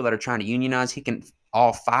those people that are trying to unionize, he can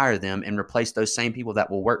all fire them and replace those same people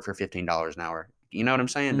that will work for $15 an hour. You know what I'm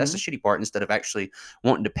saying? Mm-hmm. That's the shitty part, instead of actually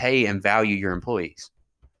wanting to pay and value your employees.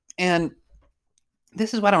 And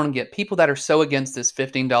this is what I don't get. People that are so against this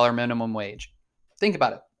 $15 minimum wage. Think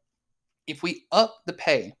about it. If we up the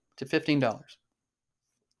pay to $15,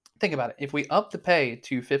 think about it. If we up the pay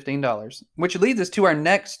to $15, which leads us to our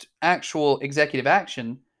next actual executive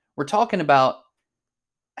action, we're talking about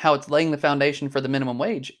how it's laying the foundation for the minimum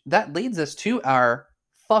wage. That leads us to our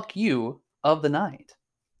fuck you of the night.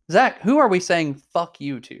 Zach, who are we saying fuck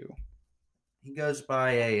you to? He goes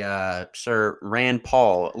by a Sir Rand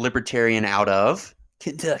Paul, libertarian out of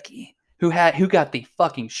Kentucky, who got the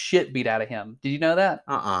fucking shit beat out of him. Did you know that?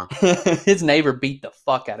 His neighbor beat the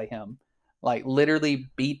fuck out of him. Like, literally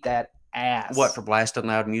beat that ass. What, for blasting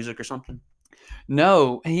loud music or something?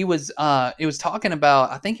 No, he was, it was talking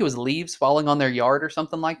about, I think it was leaves falling on their yard or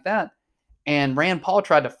something like that. And Rand Paul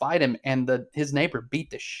tried to fight him, and his neighbor beat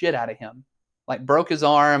the shit out of him. Like, broke his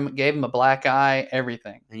arm, gave him a black eye,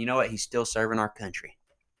 everything. And you know what? He's still serving our country.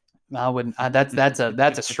 I wouldn't, that's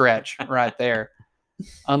a stretch right there.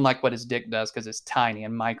 Unlike what his dick does, because it's tiny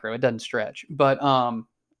and micro. It doesn't stretch. But,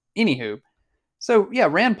 anywho. So, yeah,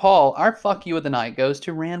 Rand Paul, our fuck you of the night goes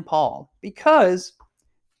to Rand Paul, because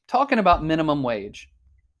talking about minimum wage,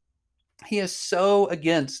 he is so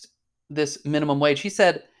against this minimum wage. He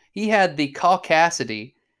said he had the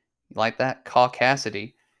caucasity, like that,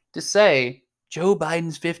 caucasity, to say Joe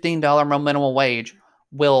Biden's $15 minimum wage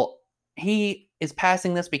he is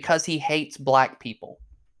passing this because he hates black people.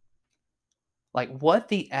 Like, what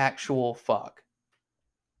the actual fuck?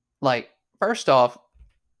 Like, first off,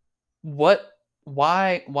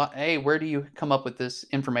 why, A, where do you come up with this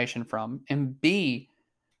information from? And B,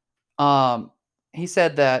 he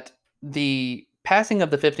said that the passing of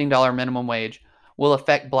the $15 minimum wage will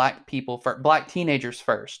affect black teenagers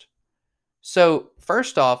first. So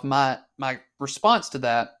first off, my response to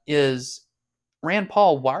that is, Rand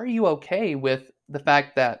Paul, why are you okay with the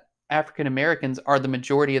fact that African Americans are the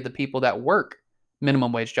majority of the people that work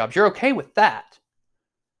minimum wage jobs? You're okay with that.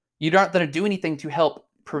 You're not going to do anything to help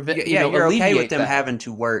prevent. Yeah, you're okay with them having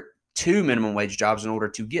to work 2 minimum wage jobs in order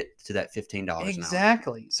to get to that $15 an hour.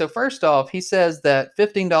 Exactly. So first off, he says that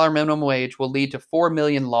 $15 minimum wage will lead to 4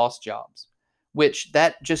 million lost jobs, which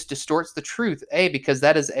that just distorts the truth. A, because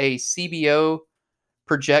that is a CBO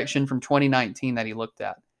projection from 2019 that he looked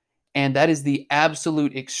at. And that is the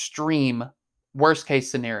absolute extreme worst case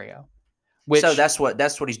scenario. So that's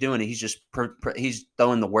what he's doing. He's just he's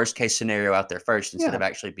throwing the worst case scenario out there first instead of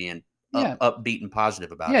actually being upbeat and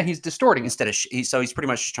positive about it. Yeah, he's distorting instead of so he's pretty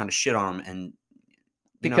much just trying to shit on him, and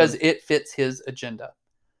because it fits his agenda.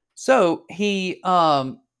 So he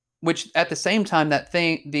which at the same time,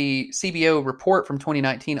 the CBO report from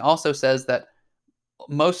 2019 also says that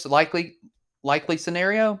most likely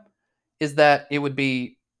scenario is that it would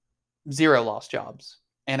be 0 lost jobs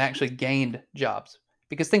and actually gained jobs.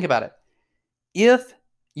 Because think about it. If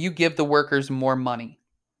you give the workers more money,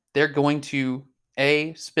 they're going to,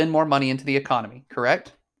 A, spend more money into the economy,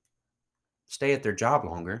 correct? Stay at their job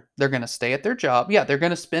longer. They're going to stay at their job. Yeah, they're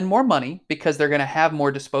going to spend more money because they're going to have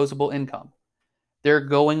more disposable income. They're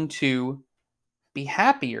going to be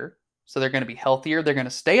happier, so they're going to be healthier. They're going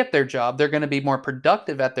to stay at their job. They're going to be more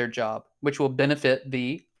productive at their job, which will benefit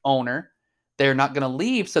the owner. They're not going to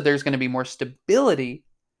leave, so there's going to be more stability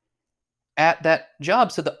at that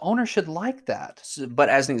job. So the owner should like that. So, but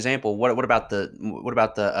as an example, what about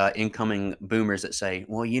the incoming boomers that say,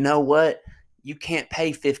 well, you know what? You can't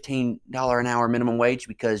pay $15 an hour minimum wage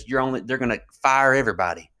because they're going to fire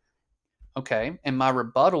everybody. Okay. And my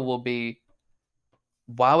rebuttal will be,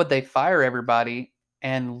 why would they fire everybody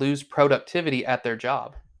and lose productivity at their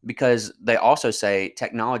job? Because they also say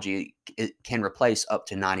technology can replace up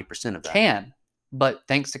to 90% of that. But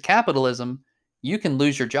thanks to capitalism, you can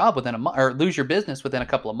lose your job within a month or lose your business within a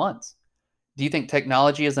couple of months. Do you think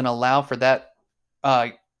technology is going to allow for that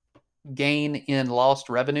gain in lost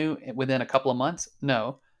revenue within a couple of months?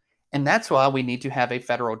 No. And that's why we need to have a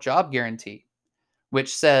federal job guarantee,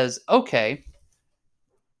 which says, okay,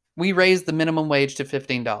 we raise the minimum wage to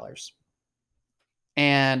 $15.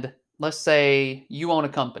 And let's say you own a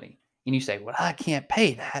company and you say, well, I can't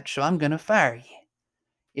pay that, so I'm going to fire you.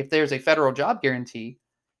 If there's a federal job guarantee,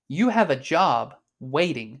 you have a job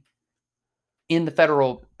waiting in the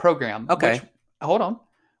federal program. Okay. Which, hold on,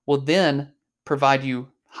 will then provide you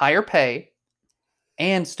higher pay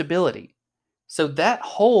and stability. So that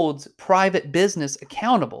holds private business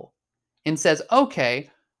accountable and says, okay,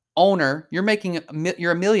 owner, you're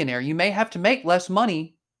a millionaire. You may have to make less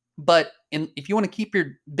money, but if you want to keep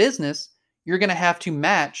your business, you're going to have to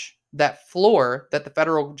match that floor that the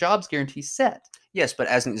federal jobs guarantee set. Yes, but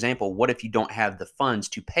as an example, what if you don't have the funds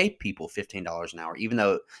to pay people $15 an hour? Even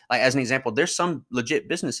though, like as an example, there's some legit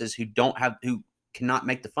businesses who cannot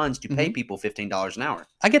make the funds to pay people $15 an hour.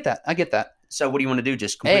 I get that. So what do you want to do?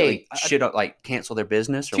 Just completely cancel their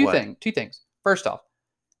business, or Two things. First off,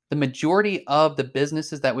 the majority of the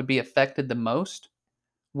businesses that would be affected the most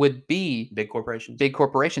would be big corporations. Big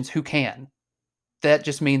corporations who can. That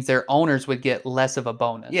just means their owners would get less of a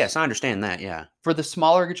bonus. Yes, I understand that. Yeah. For the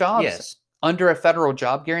smaller jobs, yes. Under a federal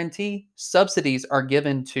job guarantee, subsidies are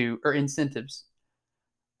given to, or incentives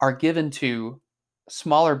are given to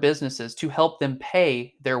smaller businesses to help them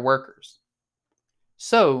pay their workers.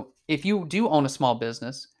 So if you do own a small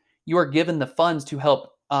business, you are given the funds to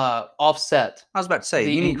help offset. I was about to say,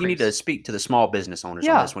 you need to speak to the small business owners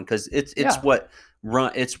on this one, because it's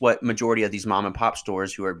what majority of these mom and pop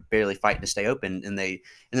stores who are barely fighting to stay open, and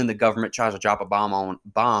then the government tries to drop a bomb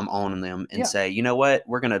on them and say, you know what,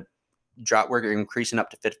 we're increasing up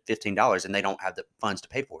to $15, and they don't have the funds to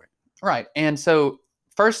pay for it. Right. And so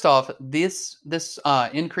first off, this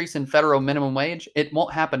increase in federal minimum wage, it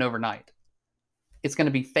won't happen overnight. It's going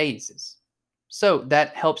to be phases. So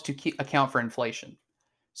that helps to account for inflation.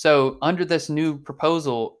 So under this new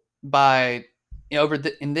proposal,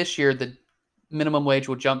 in this year, the minimum wage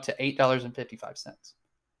will jump to $8.55.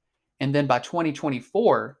 And then by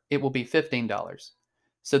 2024, it will be $15.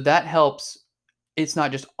 So that helps. It's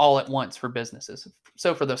not just all at once for businesses.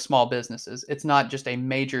 So for the small businesses, it's not just a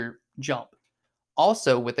major jump.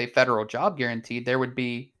 Also, with a federal job guarantee, there would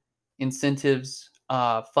be incentives,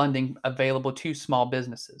 funding available to small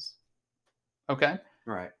businesses. Okay?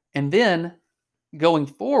 Right. And then going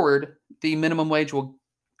forward, the minimum wage will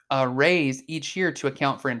raise each year to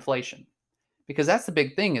account for inflation. Because that's the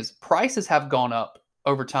big thing, is prices have gone up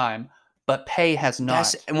over time, but pay has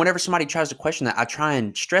not. And whenever somebody tries to question that, I try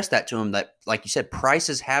and stress that to them, that, like you said,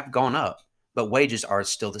 prices have gone up, but wages are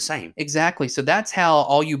still the same. Exactly. So that's how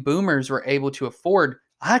all you boomers were able to afford.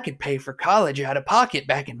 I could pay for college out of pocket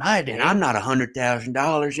back in my day. And I'm not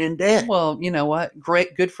 $100,000 in debt. Well, you know what?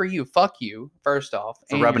 Great. Good for you. Fuck you, first off.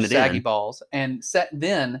 For rubbing it saggy in. balls. And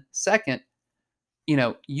then, second,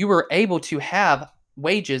 you were able to have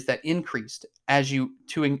wages that increased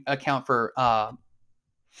to account for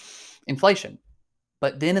inflation.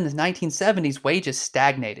 But then in the 1970s, wages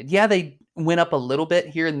stagnated. Yeah, they went up a little bit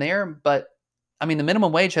here and there, but I mean, the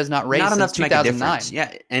minimum wage has not raised since 2009.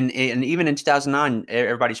 Yeah, and even in 2009,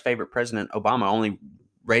 everybody's favorite president, Obama, only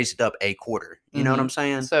raised it up a quarter. You know what I'm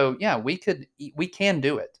saying? So yeah, we can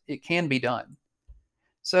do it. It can be done.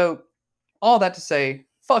 So all that to say,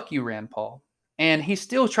 fuck you, Rand Paul. And he's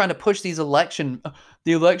still trying to push the election.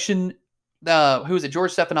 Who was it?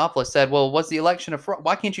 George Stephanopoulos said, well, was the election a fraud?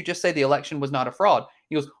 Why can't you just say the election was not a fraud?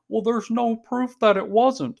 He goes, well, there's no proof that it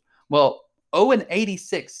wasn't. Well,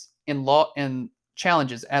 0-86 in law and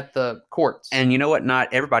challenges at the courts. And you know what?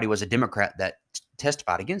 Not everybody was a Democrat that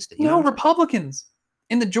testified against it. No, Republicans.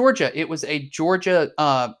 In the Georgia, it was a Georgia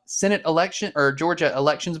Senate election, or Georgia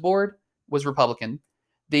Elections Board was Republican.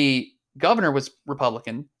 The governor was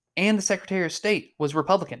Republican, and the Secretary of State was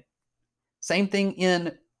Republican. Same thing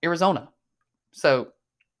in Arizona. So,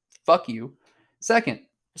 fuck you. Second.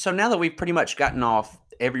 So now that we've pretty much gotten off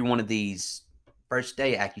every one of these first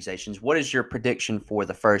day accusations, what is your prediction for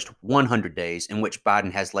the first 100 days in which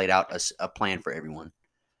Biden has laid out a plan for everyone?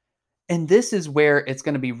 And this is where it's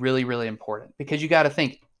going to be really, really important because you got to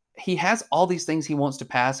think he has all these things he wants to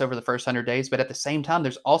pass over the first 100 days, but at the same time,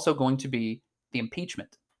 there's also going to be the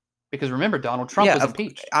impeachment. Because remember, Donald Trump was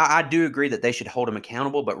impeached. I do agree that they should hold him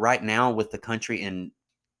accountable, but right now, with the country in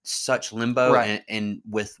such limbo and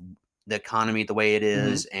with the economy the way it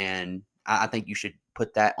is, and I think you should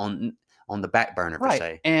put that on the back burner, per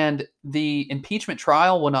se. And the impeachment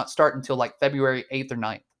trial will not start until like February 8th or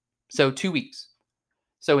 9th. So 2 weeks.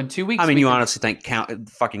 So in 2 weeks, I mean, you honestly think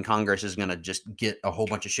fucking Congress is going to just get a whole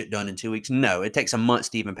bunch of shit done in 2 weeks? No, it takes a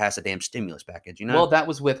month to even pass a damn stimulus package, you know? Well, that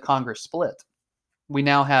was with Congress split. We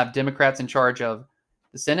now have Democrats in charge of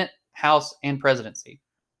the Senate, House, and presidency.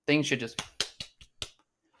 Things should just...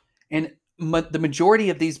 And the majority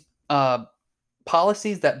of these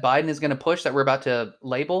policies that Biden is going to push that we're about to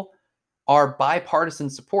label are bipartisan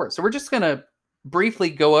support. So we're just going to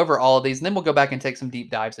briefly go over all of these, and then we'll go back and take some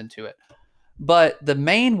deep dives into it. But the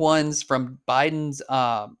main ones from Biden's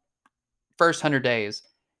first 100 days,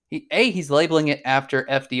 he's labeling it after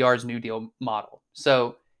FDR's New Deal model.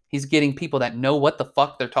 So he's getting people that know what the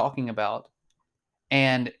fuck they're talking about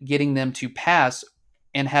and getting them to pass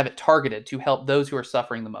and have it targeted to help those who are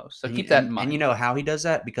suffering the most. So keep that in mind. And you know how he does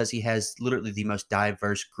that? Because he has literally the most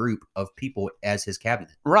diverse group of people as his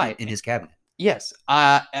cabinet. Right. In his cabinet. Yes.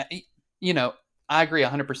 You know, I agree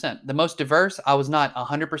 100%. The most diverse, I was not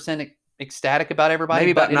 100% ecstatic about everybody.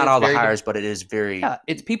 Maybe but not all the hires, but it is very... Yeah,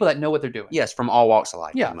 it's people that know what they're doing. Yes, from all walks of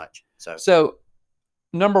life, pretty much. So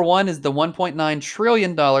number one is the $1.9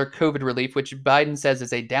 trillion COVID relief, which Biden says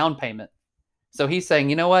is a down payment. So he's saying,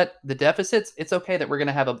 you know what? The deficits, it's okay that we're going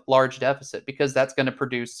to have a large deficit because that's going to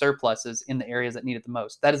produce surpluses in the areas that need it the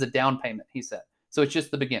most. That is a down payment, he said. So it's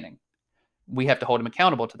just the beginning. We have to hold him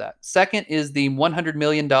accountable to that. Second is the 100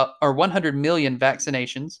 million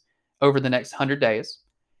vaccinations over the next 100 days.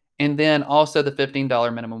 And then also the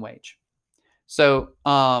 $15 minimum wage. So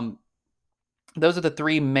those are the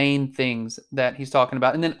three main things that he's talking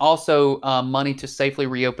about. And then also money to safely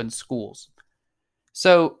reopen schools.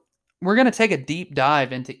 So we're going to take a deep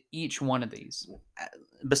dive into each one of these.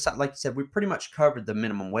 Besides, like you said, we pretty much covered the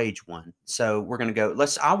minimum wage one. So we're going to go.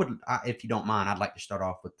 If you don't mind, I'd like to start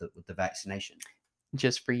off with the vaccination.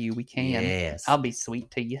 Just for you, we can. Yes. I'll be sweet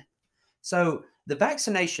to you. So the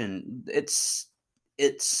vaccination, it's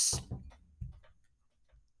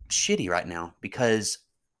shitty right now because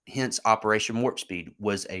hence Operation Warp Speed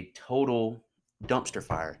was a total dumpster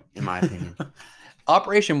fire, in my opinion.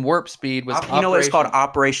 Operation Warp Speed was... You know what it's called?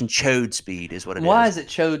 Operation Chode Speed is what it is. Why is it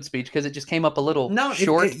Chode Speed? Because it just came up a little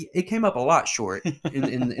short? It came up a lot short in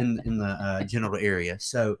the genital area.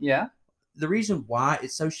 So yeah, the reason why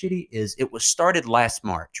it's so shitty is it was started last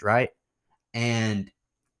March, right? And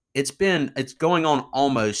it's going on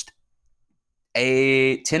almost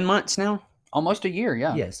 10 months now. Almost a year,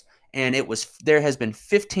 yeah. Yes. And there has been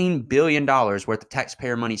 $15 billion worth of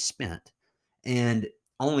taxpayer money spent. And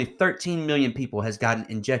only 13 million people has gotten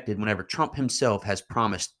injected whenever Trump himself has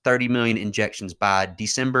promised 30 million injections by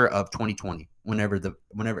December of 2020, whenever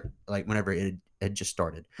it had just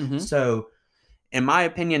started. Mm-hmm. So in my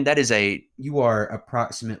opinion, you are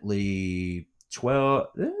approximately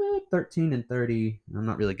 13 and 30. I'm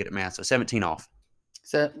not really good at math. So 17 off.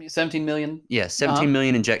 17 million? Yes, 17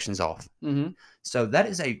 million injections off. Mm-hmm. So that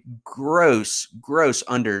is a gross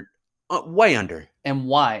under, way under. And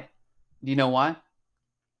why? Do you know why?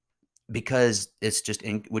 Because it's just,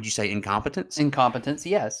 would you say incompetence? Incompetence,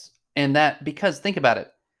 yes. And because think about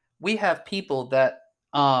it. We have people that,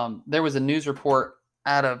 there was a news report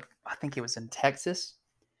out of, I think it was in Texas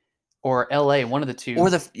or LA, one of the two. Or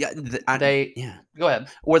go ahead.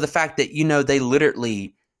 Or the fact that, they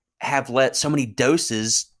literally have let so many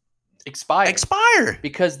doses expire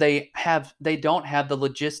because they don't have the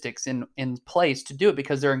logistics in place to do it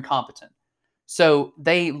because they're incompetent. So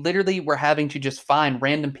they literally were having to just find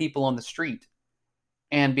random people on the street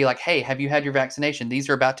and be like, hey, have you had your vaccination? These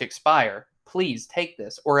are about to expire. Please take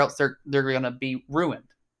this or else they're going to be ruined.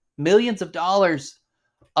 Millions of dollars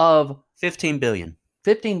of $15 billion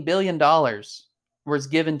was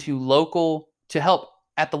given to help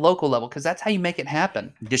at the local level because that's how you make it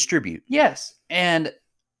happen. Distribute. Yes. And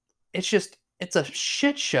it's a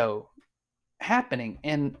shit show happening.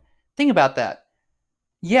 And think about that.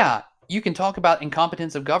 Yeah. You can talk about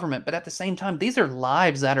incompetence of government, but at the same time, these are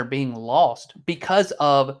lives that are being lost because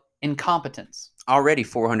of incompetence. Already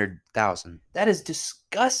 400,000. That is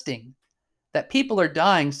disgusting that people are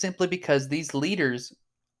dying simply because these leaders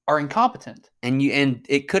are incompetent. And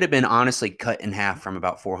it could have been honestly cut in half from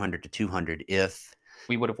about 400 to 200 if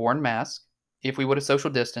we would have worn masks, if we would have social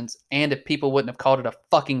distanced, and if people wouldn't have called it a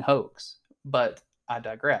fucking hoax. But I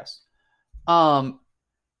digress.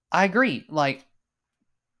 I agree. Like,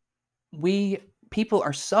 people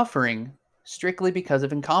are suffering strictly because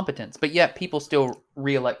of incompetence, but yet people still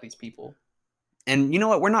reelect these people. And you know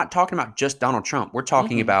what? We're not talking about just Donald Trump. We're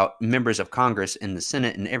talking about members of Congress and the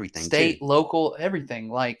Senate and everything, state, too. local, everything.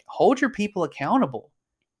 Like, hold your people accountable.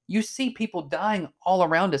 You see people dying all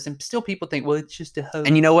around us, and still people think, well, it's just a hoax.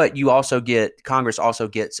 And you know what? Congress also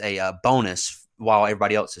gets a bonus while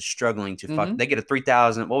everybody else is struggling to fuck. They get a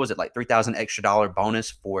 3,000, what was it, like 3,000 extra dollar bonus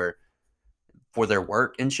for their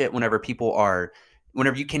work and shit whenever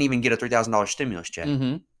you can't even get a $3,000 stimulus check.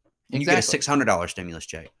 And you get a $600 stimulus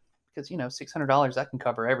check. Because, $600, that can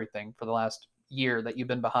cover everything for the last year that you've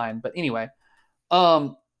been behind. But anyway,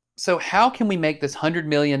 so how can we make this 100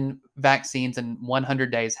 million vaccines in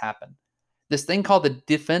 100 days happen? This thing called the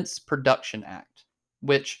Defense Production Act,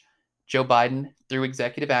 which Joe Biden, through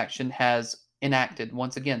executive action, has enacted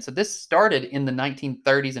once again. So this started in the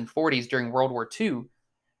 1930s and 40s during World War II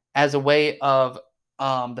as a way of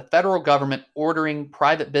the federal government ordering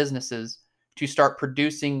private businesses to start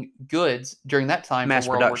producing goods during that time mass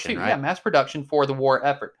for World production, War II. right? Yeah, mass production for the war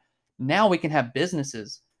effort. Now we can have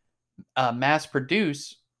businesses mass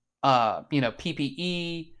produce,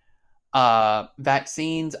 PPE,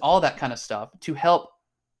 vaccines, all that kind of stuff to help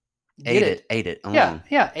aid it along.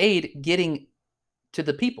 Aid getting to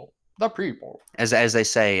the people. The people. As they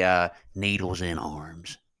say, needles in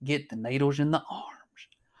arms. Get the needles in the arms.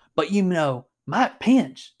 But Mike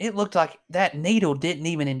Pence, it looked like that needle didn't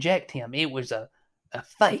even inject him. It was a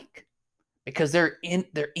fake, because they're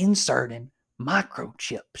inserting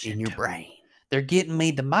microchips in your brain. They're getting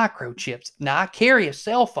me the microchips. Now, I carry a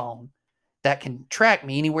cell phone that can track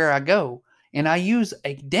me anywhere I go, and I use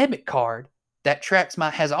a debit card that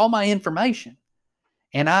has all my information.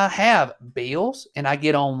 And I have bills, and I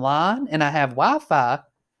get online, and I have Wi-Fi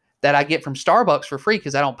that I get from Starbucks for free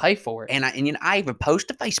because I don't pay for it. And I even post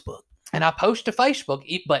to Facebook. And I post to Facebook,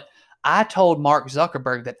 but I told Mark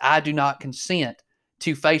Zuckerberg that I do not consent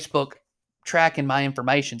to Facebook tracking my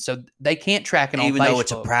information. So they can't track it on Facebook. Even though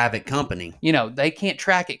it's a private company. They can't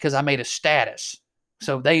track it because I made a status.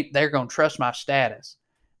 So they're going to trust my status.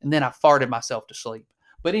 And then I farted myself to sleep.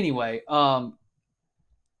 But anyway, the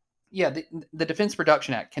Defense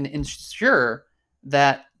Production Act can ensure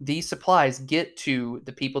that these supplies get to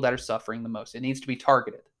the people that are suffering the most. It needs to be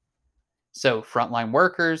targeted. So frontline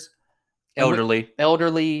workers,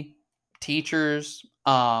 elderly, teachers,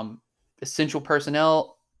 essential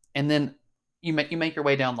personnel, and then you make your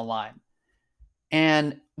way down the line.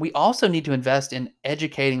 And we also need to invest in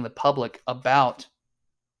educating the public about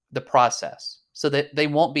the process so that they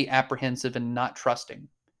won't be apprehensive and not trusting.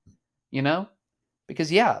 Because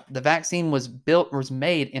the vaccine was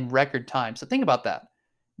made in record time. So think about that.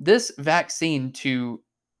 This vaccine to,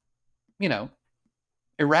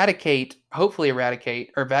 hopefully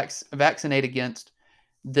eradicate or vaccinate against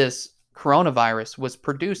this coronavirus was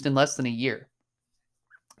produced in less than a year.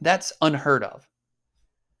 That's unheard of.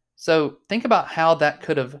 So think about how that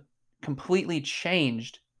could have completely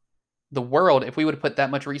changed the world if we would have put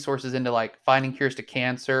that much resources into like finding cures to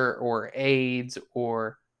cancer or AIDS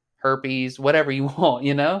or herpes, whatever you want,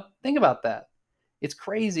 Think about that. It's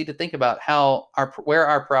crazy to think about where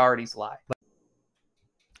our priorities lie.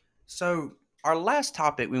 So our last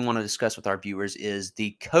topic we want to discuss with our viewers is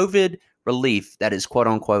the COVID relief that is quote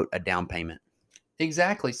unquote a down payment.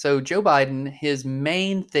 Exactly. So Joe Biden, his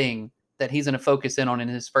main thing that he's going to focus in on in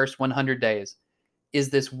his first 100 days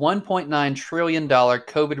is this $1.9 trillion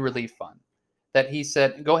COVID relief fund that he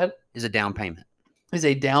said, go ahead. Is a down payment. Is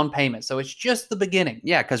a down payment. So it's just the beginning.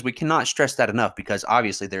 Yeah, because we cannot stress that enough, because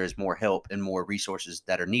obviously there is more help and more resources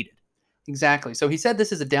that are needed. Exactly. So he said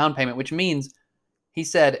this is a down payment, which means he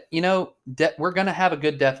said, we're going to have a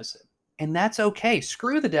good deficit. And that's okay.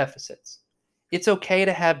 Screw the deficits. It's okay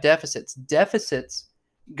to have deficits.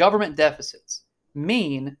 Government deficits,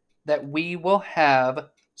 mean that we will have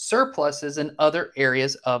surpluses in other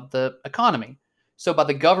areas of the economy. So by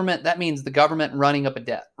the government, that means the government running up a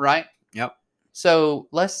debt, right? Yep. So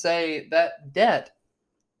let's say that debt,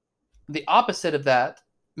 the opposite of that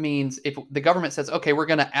means if the government says, okay, we're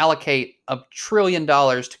going to allocate $1 trillion to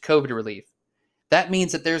COVID relief, that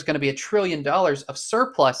means that there's going to be $1 trillion of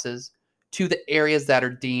surpluses to the areas that are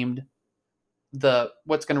deemed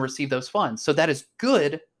what's going to receive those funds. So that is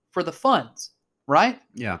good for the funds, right?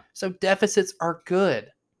 Yeah. So deficits are good.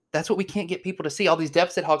 That's what we can't get people to see. All these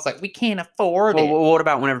deficit hawks, like, we can't afford it. Well, what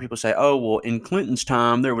about whenever people say, oh, well, in Clinton's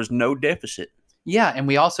time, there was no deficit? Yeah, and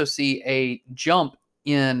we also see a jump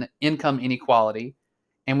in income inequality.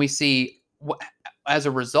 And we see, as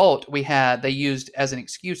a result, they used as an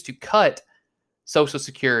excuse to cut Social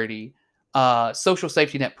Security, social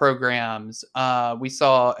safety net programs. We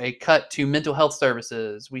saw a cut to mental health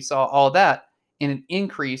services. We saw all that and an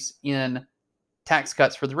increase in tax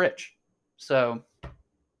cuts for the rich. So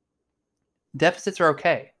deficits are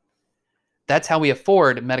okay. That's how we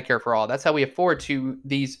afford Medicare for all. That's how we afford to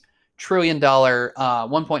these $1.9 trillion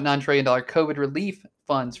COVID relief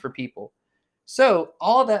funds for people. So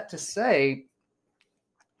all that to say,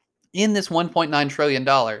 in this $1.9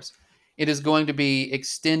 trillion, it is going to be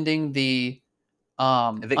extending the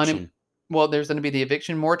eviction. There's going to be the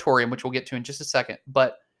eviction moratorium, which we'll get to in just a second.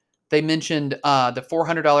 But they mentioned the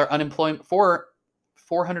 $400 unemployment $400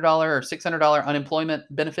 or $600 unemployment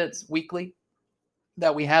benefits weekly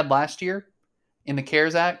that we had last year in the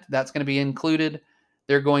CARES Act. That's going to be included.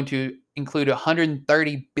 They're going to include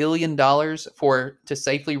 $130 billion to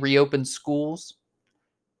safely reopen schools.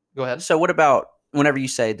 Go ahead. So what about whenever you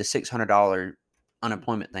say the $600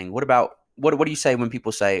 unemployment thing? What about what do you say when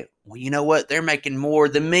people say, well, you know what, they're making more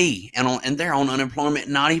than me and they're on unemployment,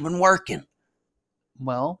 not even working?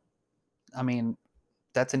 Well, I mean,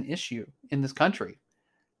 that's an issue in this country.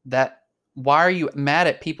 Why are you mad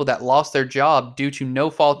at people that lost their job due to no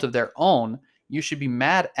fault of their own? You should be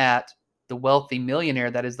mad at the wealthy millionaire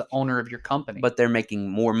that is the owner of your company. But they're making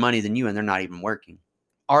more money than you and they're not even working.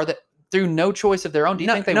 Are they through no choice of their own? Do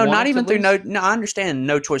you think they not even through no, I understand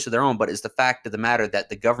no choice of their own, but it's the fact of the matter that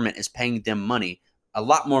the government is paying them money, a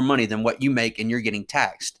lot more money than what you make, and you're getting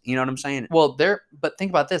taxed. You know what I'm saying? Well, but think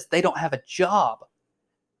about this. They don't have a job.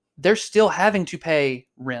 They're still having to pay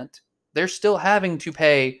rent. They're still having to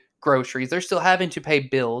pay groceries. They're still having to pay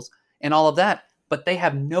bills and all of that, but they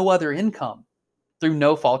have no other income through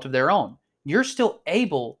no fault of their own. You're still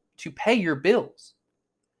able to pay your bills.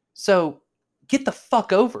 So get the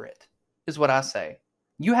fuck over it, is what I say.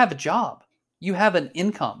 You have a job. You have an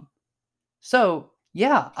income. So,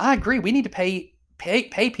 yeah, I agree. We need to pay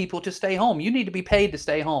people to stay home. You need to be paid to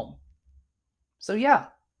stay home. So, yeah,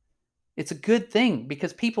 it's a good thing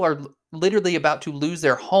because people are literally about to lose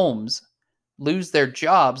their homes, lose their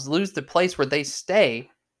jobs, lose the place where they stay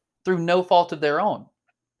through no fault of their own.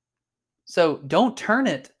 So don't turn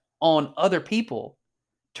it on other people.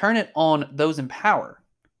 Turn it on those in power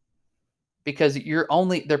because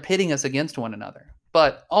they're pitting us against one another.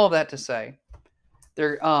 But all of that to say,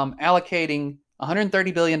 they're allocating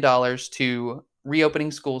 $130 billion to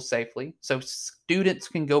reopening schools safely so students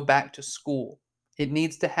can go back to school. It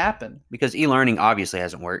needs to happen. Because e-learning obviously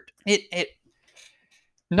hasn't worked. It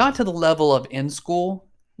not to the level of in-school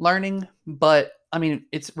learning, but I mean,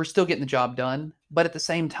 we're still getting the job done. But at the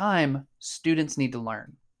same time, students need to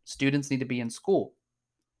learn. Students need to be in school.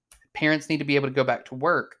 Parents need to be able to go back to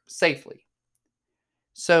work safely.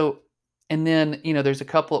 So, and then, there's a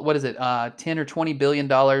couple of, 10 or $20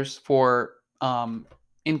 billion for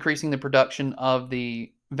increasing the production of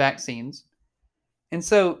the vaccines. And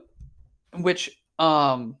so, which,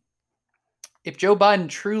 if Joe Biden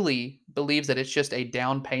truly believes that it's just a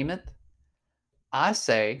down payment, I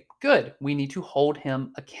say, good. We need to hold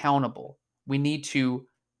him accountable. We need to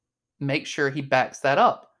make sure he backs that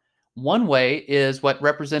up. One way is what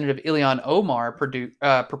Representative Ilhan Omar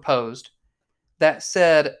proposed that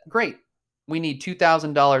said, great, we need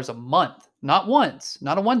 $2,000 a month, not once,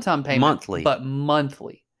 not a one-time payment, monthly, but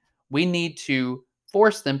monthly. We need to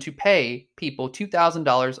force them to pay people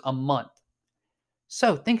 $2,000 a month.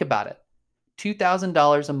 So think about it.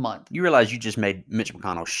 $2,000 a month. You realize you just made Mitch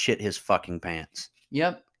McConnell shit his fucking pants.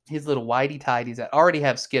 Yep. His little whitey-tighties that already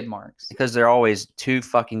have skid marks. Because they're always two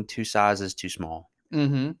sizes too small.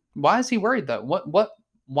 Mm-hmm. Why is he worried, though?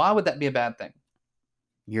 Why would that be a bad thing?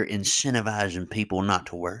 You're incentivizing people not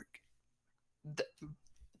to work.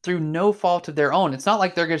 Through no fault of their own. It's not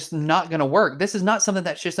like they're just not going to work. This is not something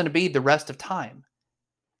that's just going to be the rest of time.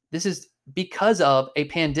 This is because of a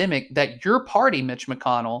pandemic that your party, Mitch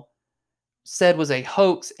McConnell, said was a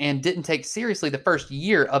hoax and didn't take seriously the first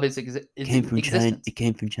year of its existence. It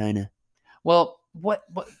came from China. Well, what?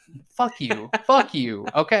 Fuck you. Fuck you.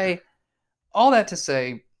 Okay. All that to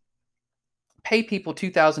say, pay people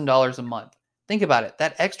 $2,000 a month. Think about it.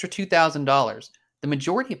 That extra $2,000, the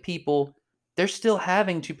majority of people, they're still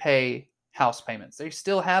having to pay house payments. They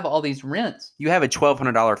still have all these rents. You have a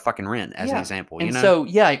 $1,200 fucking rent as an example. And so,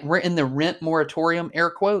 we're in the rent moratorium, air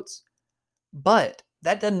quotes, but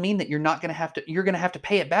that doesn't mean that you're going to have to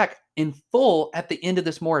pay it back in full at the end of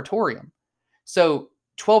this moratorium. So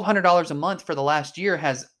 $1,200 a month for the last year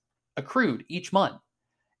has accrued each month.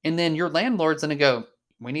 And then your landlord's going to go,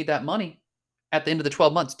 we need that money at the end of the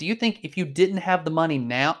 12 months. Do you think if you didn't have the money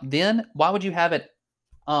then why would you have it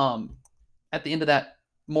at the end of that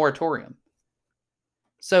moratorium?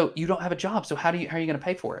 So you don't have a job. So how are you going to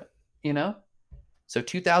pay for it? So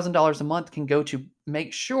 $2,000 a month can go to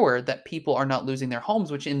make sure that people are not losing their homes,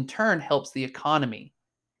 which in turn helps the economy.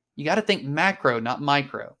 You got to think macro, not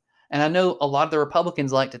micro. And I know a lot of the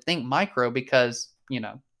Republicans like to think micro because,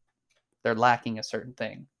 they're lacking a certain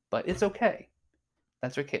thing. But it's okay.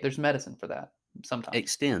 That's okay. There's medicine for that sometimes.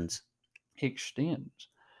 Extends.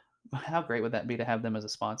 How great would that be to have them as a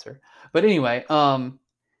sponsor? But anyway,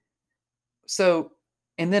 so,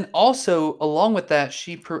 and then also along with that,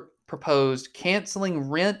 she proposed canceling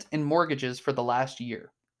rent and mortgages for the last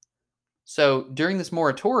year. So during this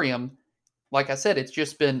moratorium, like I said, it's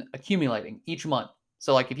just been accumulating each month.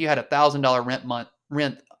 So like if you had $1,000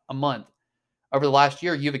 rent a month over the last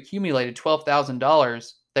year, you've accumulated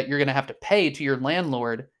 $12,000 that you're going to have to pay to your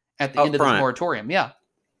landlord at the end of this moratorium. Yeah.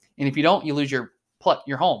 And if you don't, you lose your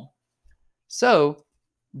home. So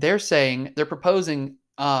they're proposing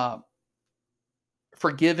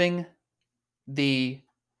forgiving the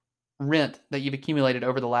rent that you've accumulated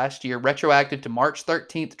over the last year, retroactive to March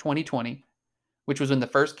 13th, 2020, which was when the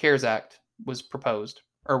first CARES Act was proposed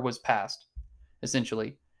or was passed,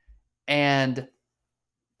 essentially. And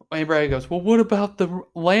everybody goes, well, what about the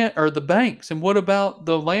land or the banks? And what about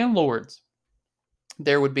the landlords?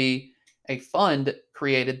 There would be a fund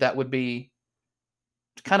created that would be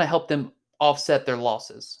to kind of help them offset their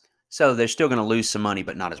losses. So they're still going to lose some money,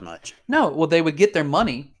 but not as much. No, well, they would get their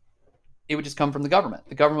money. It would just come from the government.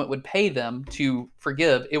 The government would pay them to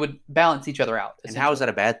forgive. It would balance each other out. And how is that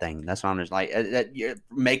a bad thing? That's what I'm just like, that you're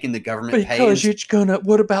making the government pay. Because it's gonna.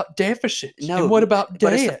 What about deficits? No. And what about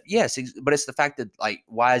debt? Yes, but it's the fact that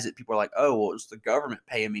why is it people are like, oh, well, it's the government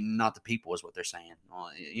paying me, not the people, is what they're saying. Well,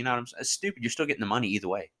 you know what I'm saying? It's stupid. You're still getting the money either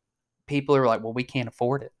way. People are like, well, we can't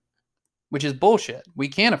afford it, which is bullshit. We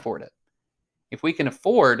can't afford it. If we can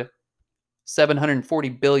afford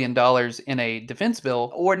 $740 billion in a defense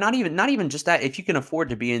bill, or not even just that, if you can afford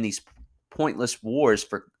to be in these pointless wars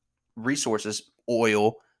for resources,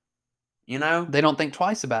 oil, they don't think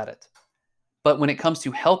twice about it. But when it comes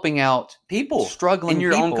to helping out people struggling in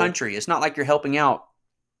your own country, it's not like you're helping out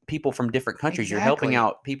people from different countries. Exactly. You're helping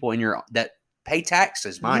out people that pay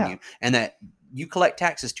taxes, mind you, and that you collect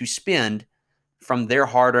taxes to spend from their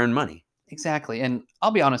hard-earned money. Exactly. And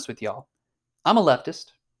I'll be honest with y'all. I'm a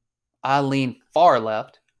leftist. I lean far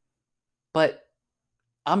left, but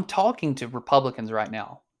I'm talking to Republicans right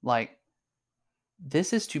now. Like,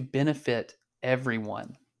 this is to benefit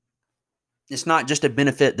everyone. It's not just to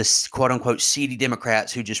benefit the quote-unquote seedy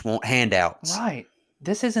Democrats who just want handouts. Right.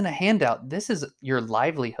 This isn't a handout. This is your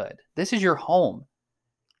livelihood. This is your home.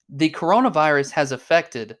 The coronavirus has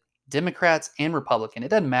affected Democrats and Republicans. It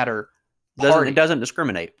doesn't matter. It doesn't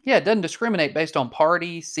discriminate. Yeah, it doesn't discriminate based on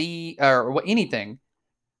party, or anything.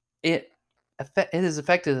 It has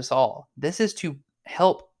affected us all. This is to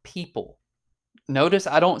help people. Notice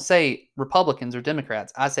I don't say Republicans or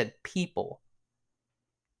Democrats. I said people.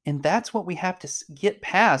 And that's what we have to get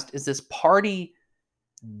past is this party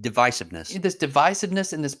divisiveness. This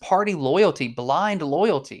divisiveness and this party loyalty, blind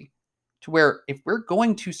loyalty, to where if we're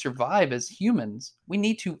going to survive as humans, we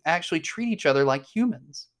need to actually treat each other like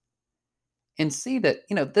humans. And see that,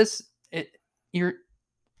 you're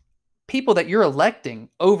people that you're electing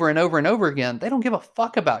over and over and over again, they don't give a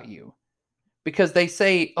fuck about you because they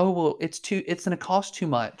say, oh, well, it's going to cost too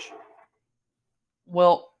much.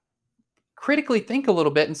 Well, critically think a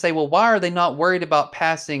little bit and say, well, why are they not worried about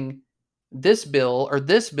passing this bill or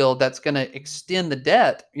this bill that's going to extend the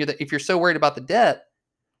debt? If you're so worried about the debt,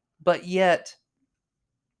 but yet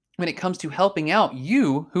when it comes to helping out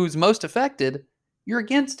you, who's most affected, you're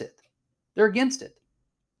against it. They're against it.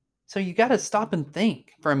 So you got to stop and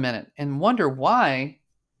think for a minute and wonder why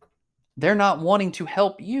they're not wanting to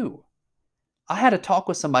help you. I had a talk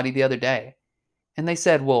with somebody the other day, and they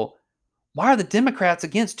said, well, why are the Democrats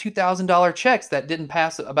against $2,000 checks that didn't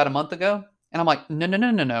pass about a month ago? And I'm like,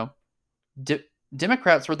 no.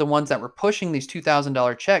 Democrats were the ones that were pushing these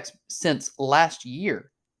 $2,000 checks since last year.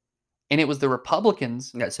 And it was the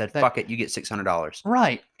Republicans that said, fuck it, you get $600.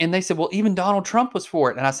 Right. And they said, well, even Donald Trump was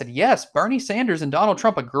for it. And I said, yes, Bernie Sanders and Donald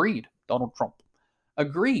Trump agreed. Donald Trump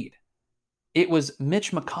agreed. It was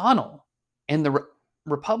Mitch McConnell and the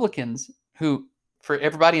Republicans who, for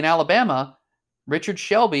everybody in Alabama, Richard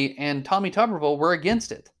Shelby and Tommy Tuberville were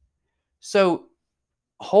against it. So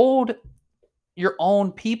hold your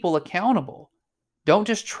own people accountable. Don't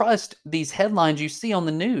just trust these headlines you see on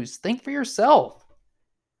the news. Think for yourself.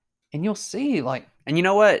 And you'll see, and you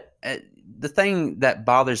know what? The thing that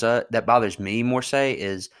bothers me more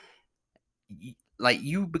is,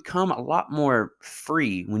 you become a lot more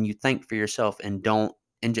free when you think for yourself and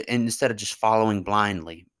instead of just following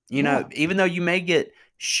blindly. Even though you may get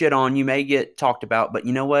shit on, you may get talked about, but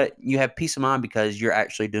you know what? You have peace of mind because you're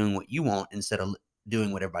actually doing what you want instead of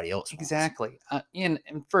doing what everybody else wants. Exactly. And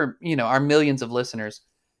for, our millions of listeners,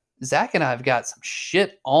 Zach and I have got some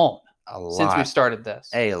shit on since we started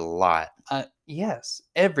this. A lot. Yes.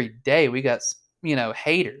 Every day we got,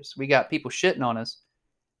 haters. We got people shitting on us.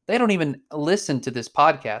 They don't even listen to this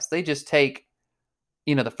podcast. They just take,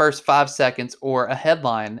 the first 5 seconds or a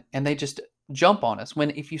headline and they just jump on us. When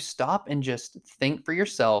if you stop and just think for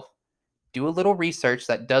yourself, do a little research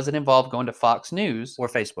that doesn't involve going to Fox News or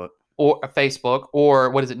Facebook or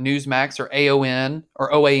what is it, Newsmax or AON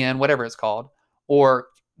or OAN, whatever it's called, or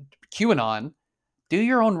QAnon, do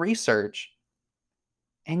your own research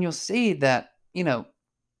and you'll see that,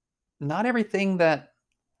 not everything that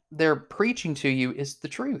they're preaching to you is the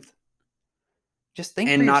truth. Just think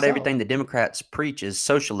and for not yourself. Everything the Democrats preach is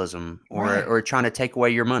socialism Right. or trying to take away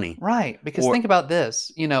your money. Right. Because think about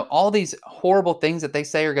this, all these horrible things that they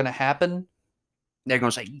say are going to happen. They're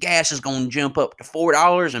going to say gas is going to jump up to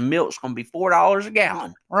 $4 and milk's going to be $4 a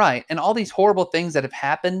gallon. Right. And all these horrible things that have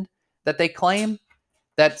happened that they claim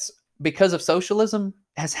that's because of socialism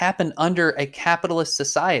has happened under a capitalist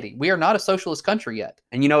society. We are not a socialist country yet.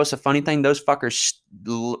 And it's a funny thing. Those fuckers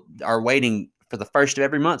are waiting for the first of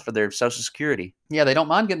every month for their Social Security. Yeah, they don't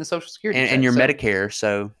mind getting the Social Security and your Medicare.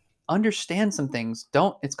 So understand some things.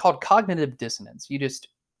 It's called cognitive dissonance. You just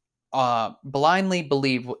blindly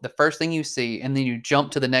believe the first thing you see, and then you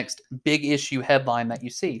jump to the next big issue headline that you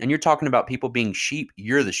see. And you're talking about people being sheep.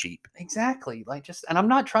 You're the sheep. Exactly. And I'm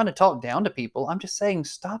not trying to talk down to people. I'm just saying,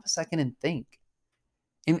 stop a second and think.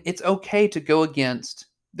 And it's okay to go against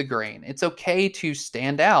the grain. It's okay to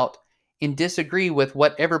stand out and disagree with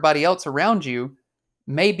what everybody else around you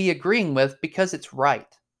may be agreeing with because it's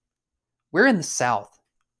right. We're in the South.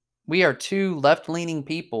 We are two left-leaning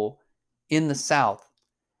people in the South.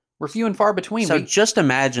 We're few and far between. So just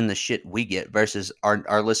imagine the shit we get versus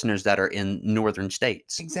our listeners that are in northern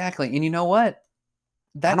states. Exactly. And you know what?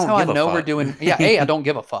 That's how I know we're doing. Yeah, I don't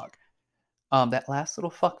give a fuck. That last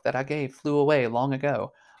little fuck that I gave flew away long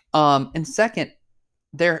ago. And second,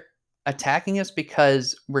 they're attacking us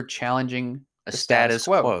because we're challenging the status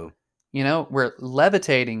quo. We're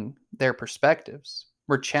levitating their perspectives.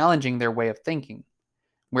 We're challenging their way of thinking.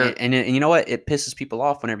 And you know what? It pisses people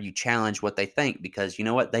off whenever you challenge what they think because you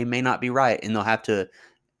know what? They may not be right and they'll have to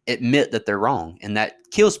admit that they're wrong. And that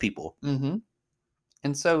kills people. Mm-hmm.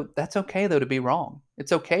 And so that's okay, though, to be wrong.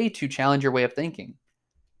 It's okay to challenge your way of thinking.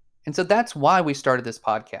 And so that's why we started this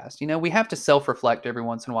podcast. We have to self-reflect every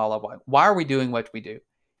once in a while. Why are we doing what we do?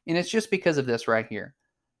 And it's just because of this right here.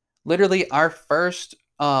 Literally, our first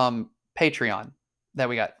Patreon that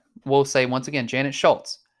we got, we'll say once again, Janet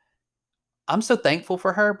Schultz. I'm so thankful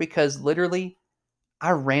for her because literally,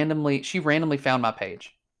 she randomly found my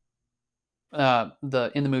page, In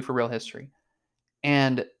the Mood for Real History.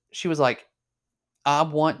 And she was like, I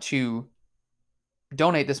want to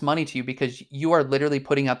donate this money to you because you are literally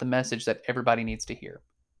putting out the message that everybody needs to hear.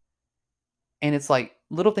 And it's like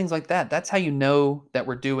little things like that. That's how you know that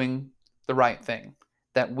we're doing the right thing,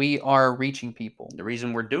 that we are reaching people. The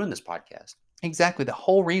reason we're doing this podcast. Exactly. The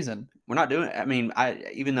whole reason. We're not doing it. I mean,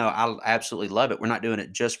 even though I absolutely love it, we're not doing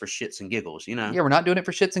it just for shits and giggles, Yeah, we're not doing it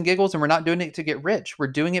for shits and giggles, and we're not doing it to get rich. We're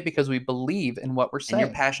doing it because we believe in what we're saying. And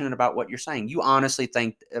you're passionate about what you're saying. You honestly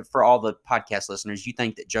think, for all the podcast listeners, you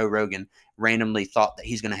think that Joe Rogan randomly thought that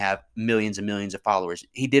he's going to have millions and millions of followers.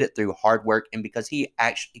 He did it through hard work and because he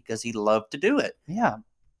loved to do it. Yeah.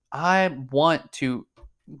 I want to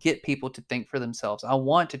get people to think for themselves. I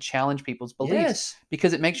want to challenge people's beliefs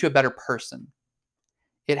because it makes you a better person.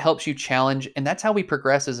 It helps you challenge, and that's how we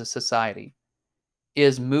progress as a society,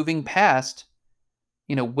 is moving past,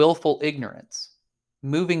 willful ignorance,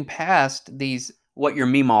 moving past these. What your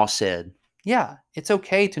meemaw said. Yeah, it's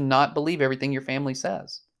okay to not believe everything your family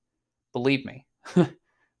says. Believe me.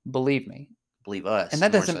 Believe me. Believe us. And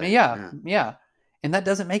that doesn't, yeah. And that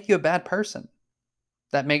doesn't make you a bad person.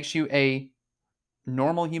 That makes you a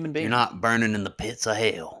normal human being. You're not burning in the pits of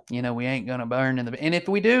hell. We ain't going to burn in the... And if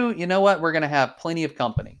we do, you know what? We're going to have plenty of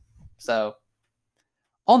company. So,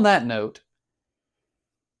 on that note,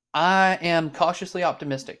 I am cautiously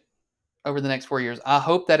optimistic over the next 4 years. I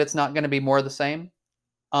hope that it's not going to be more of the same.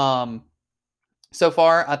 So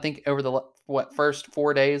far, I think over the first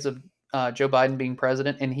 4 days of Joe Biden being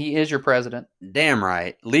president, and he is your president. Damn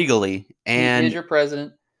right. Legally. And he is your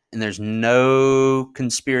president. And there's no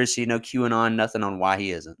conspiracy, no QAnon, nothing on why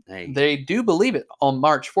he isn't. They do believe it on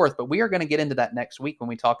March 4th, but we are going to get into that next week when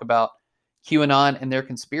we talk about QAnon and their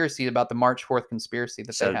conspiracy about the March 4th conspiracy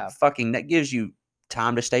that they have. That gives you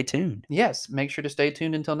time to stay tuned. Yes, make sure to stay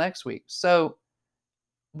tuned until next week. So,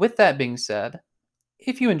 with that being said,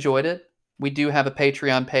 if you enjoyed it, we do have a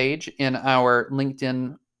Patreon page in our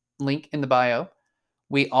LinkedIn link in the bio.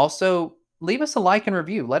 We also leave us a like and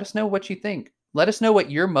review. Let us know what you think. Let us know what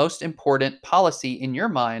your most important policy in your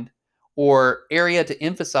mind or area to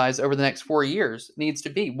emphasize over the next 4 years needs to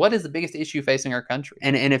be. What is the biggest issue facing our country?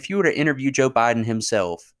 And if you were to interview Joe Biden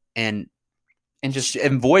himself and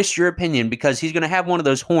voice your opinion, because he's going to have one of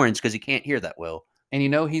those horns because he can't hear that well. And you're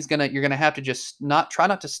going to have to just try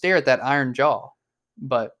not to stare at that iron jaw.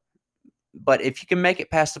 But if you can make it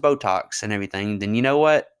past the Botox and everything, then you know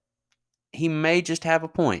what? He may just have a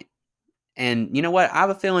point. And you know what? I have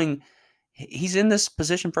a feeling he's in this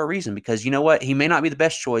position for a reason, because you know what? He may not be the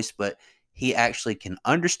best choice, but he actually can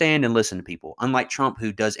understand and listen to people. Unlike Trump,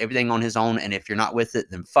 who does everything on his own. And if you're not with it,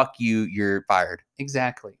 then fuck you, you're fired.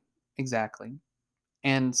 Exactly.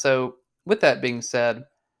 And so with that being said,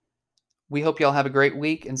 we hope y'all have a great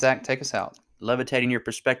week. And Zach, take us out. Levitating your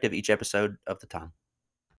perspective each episode of the time.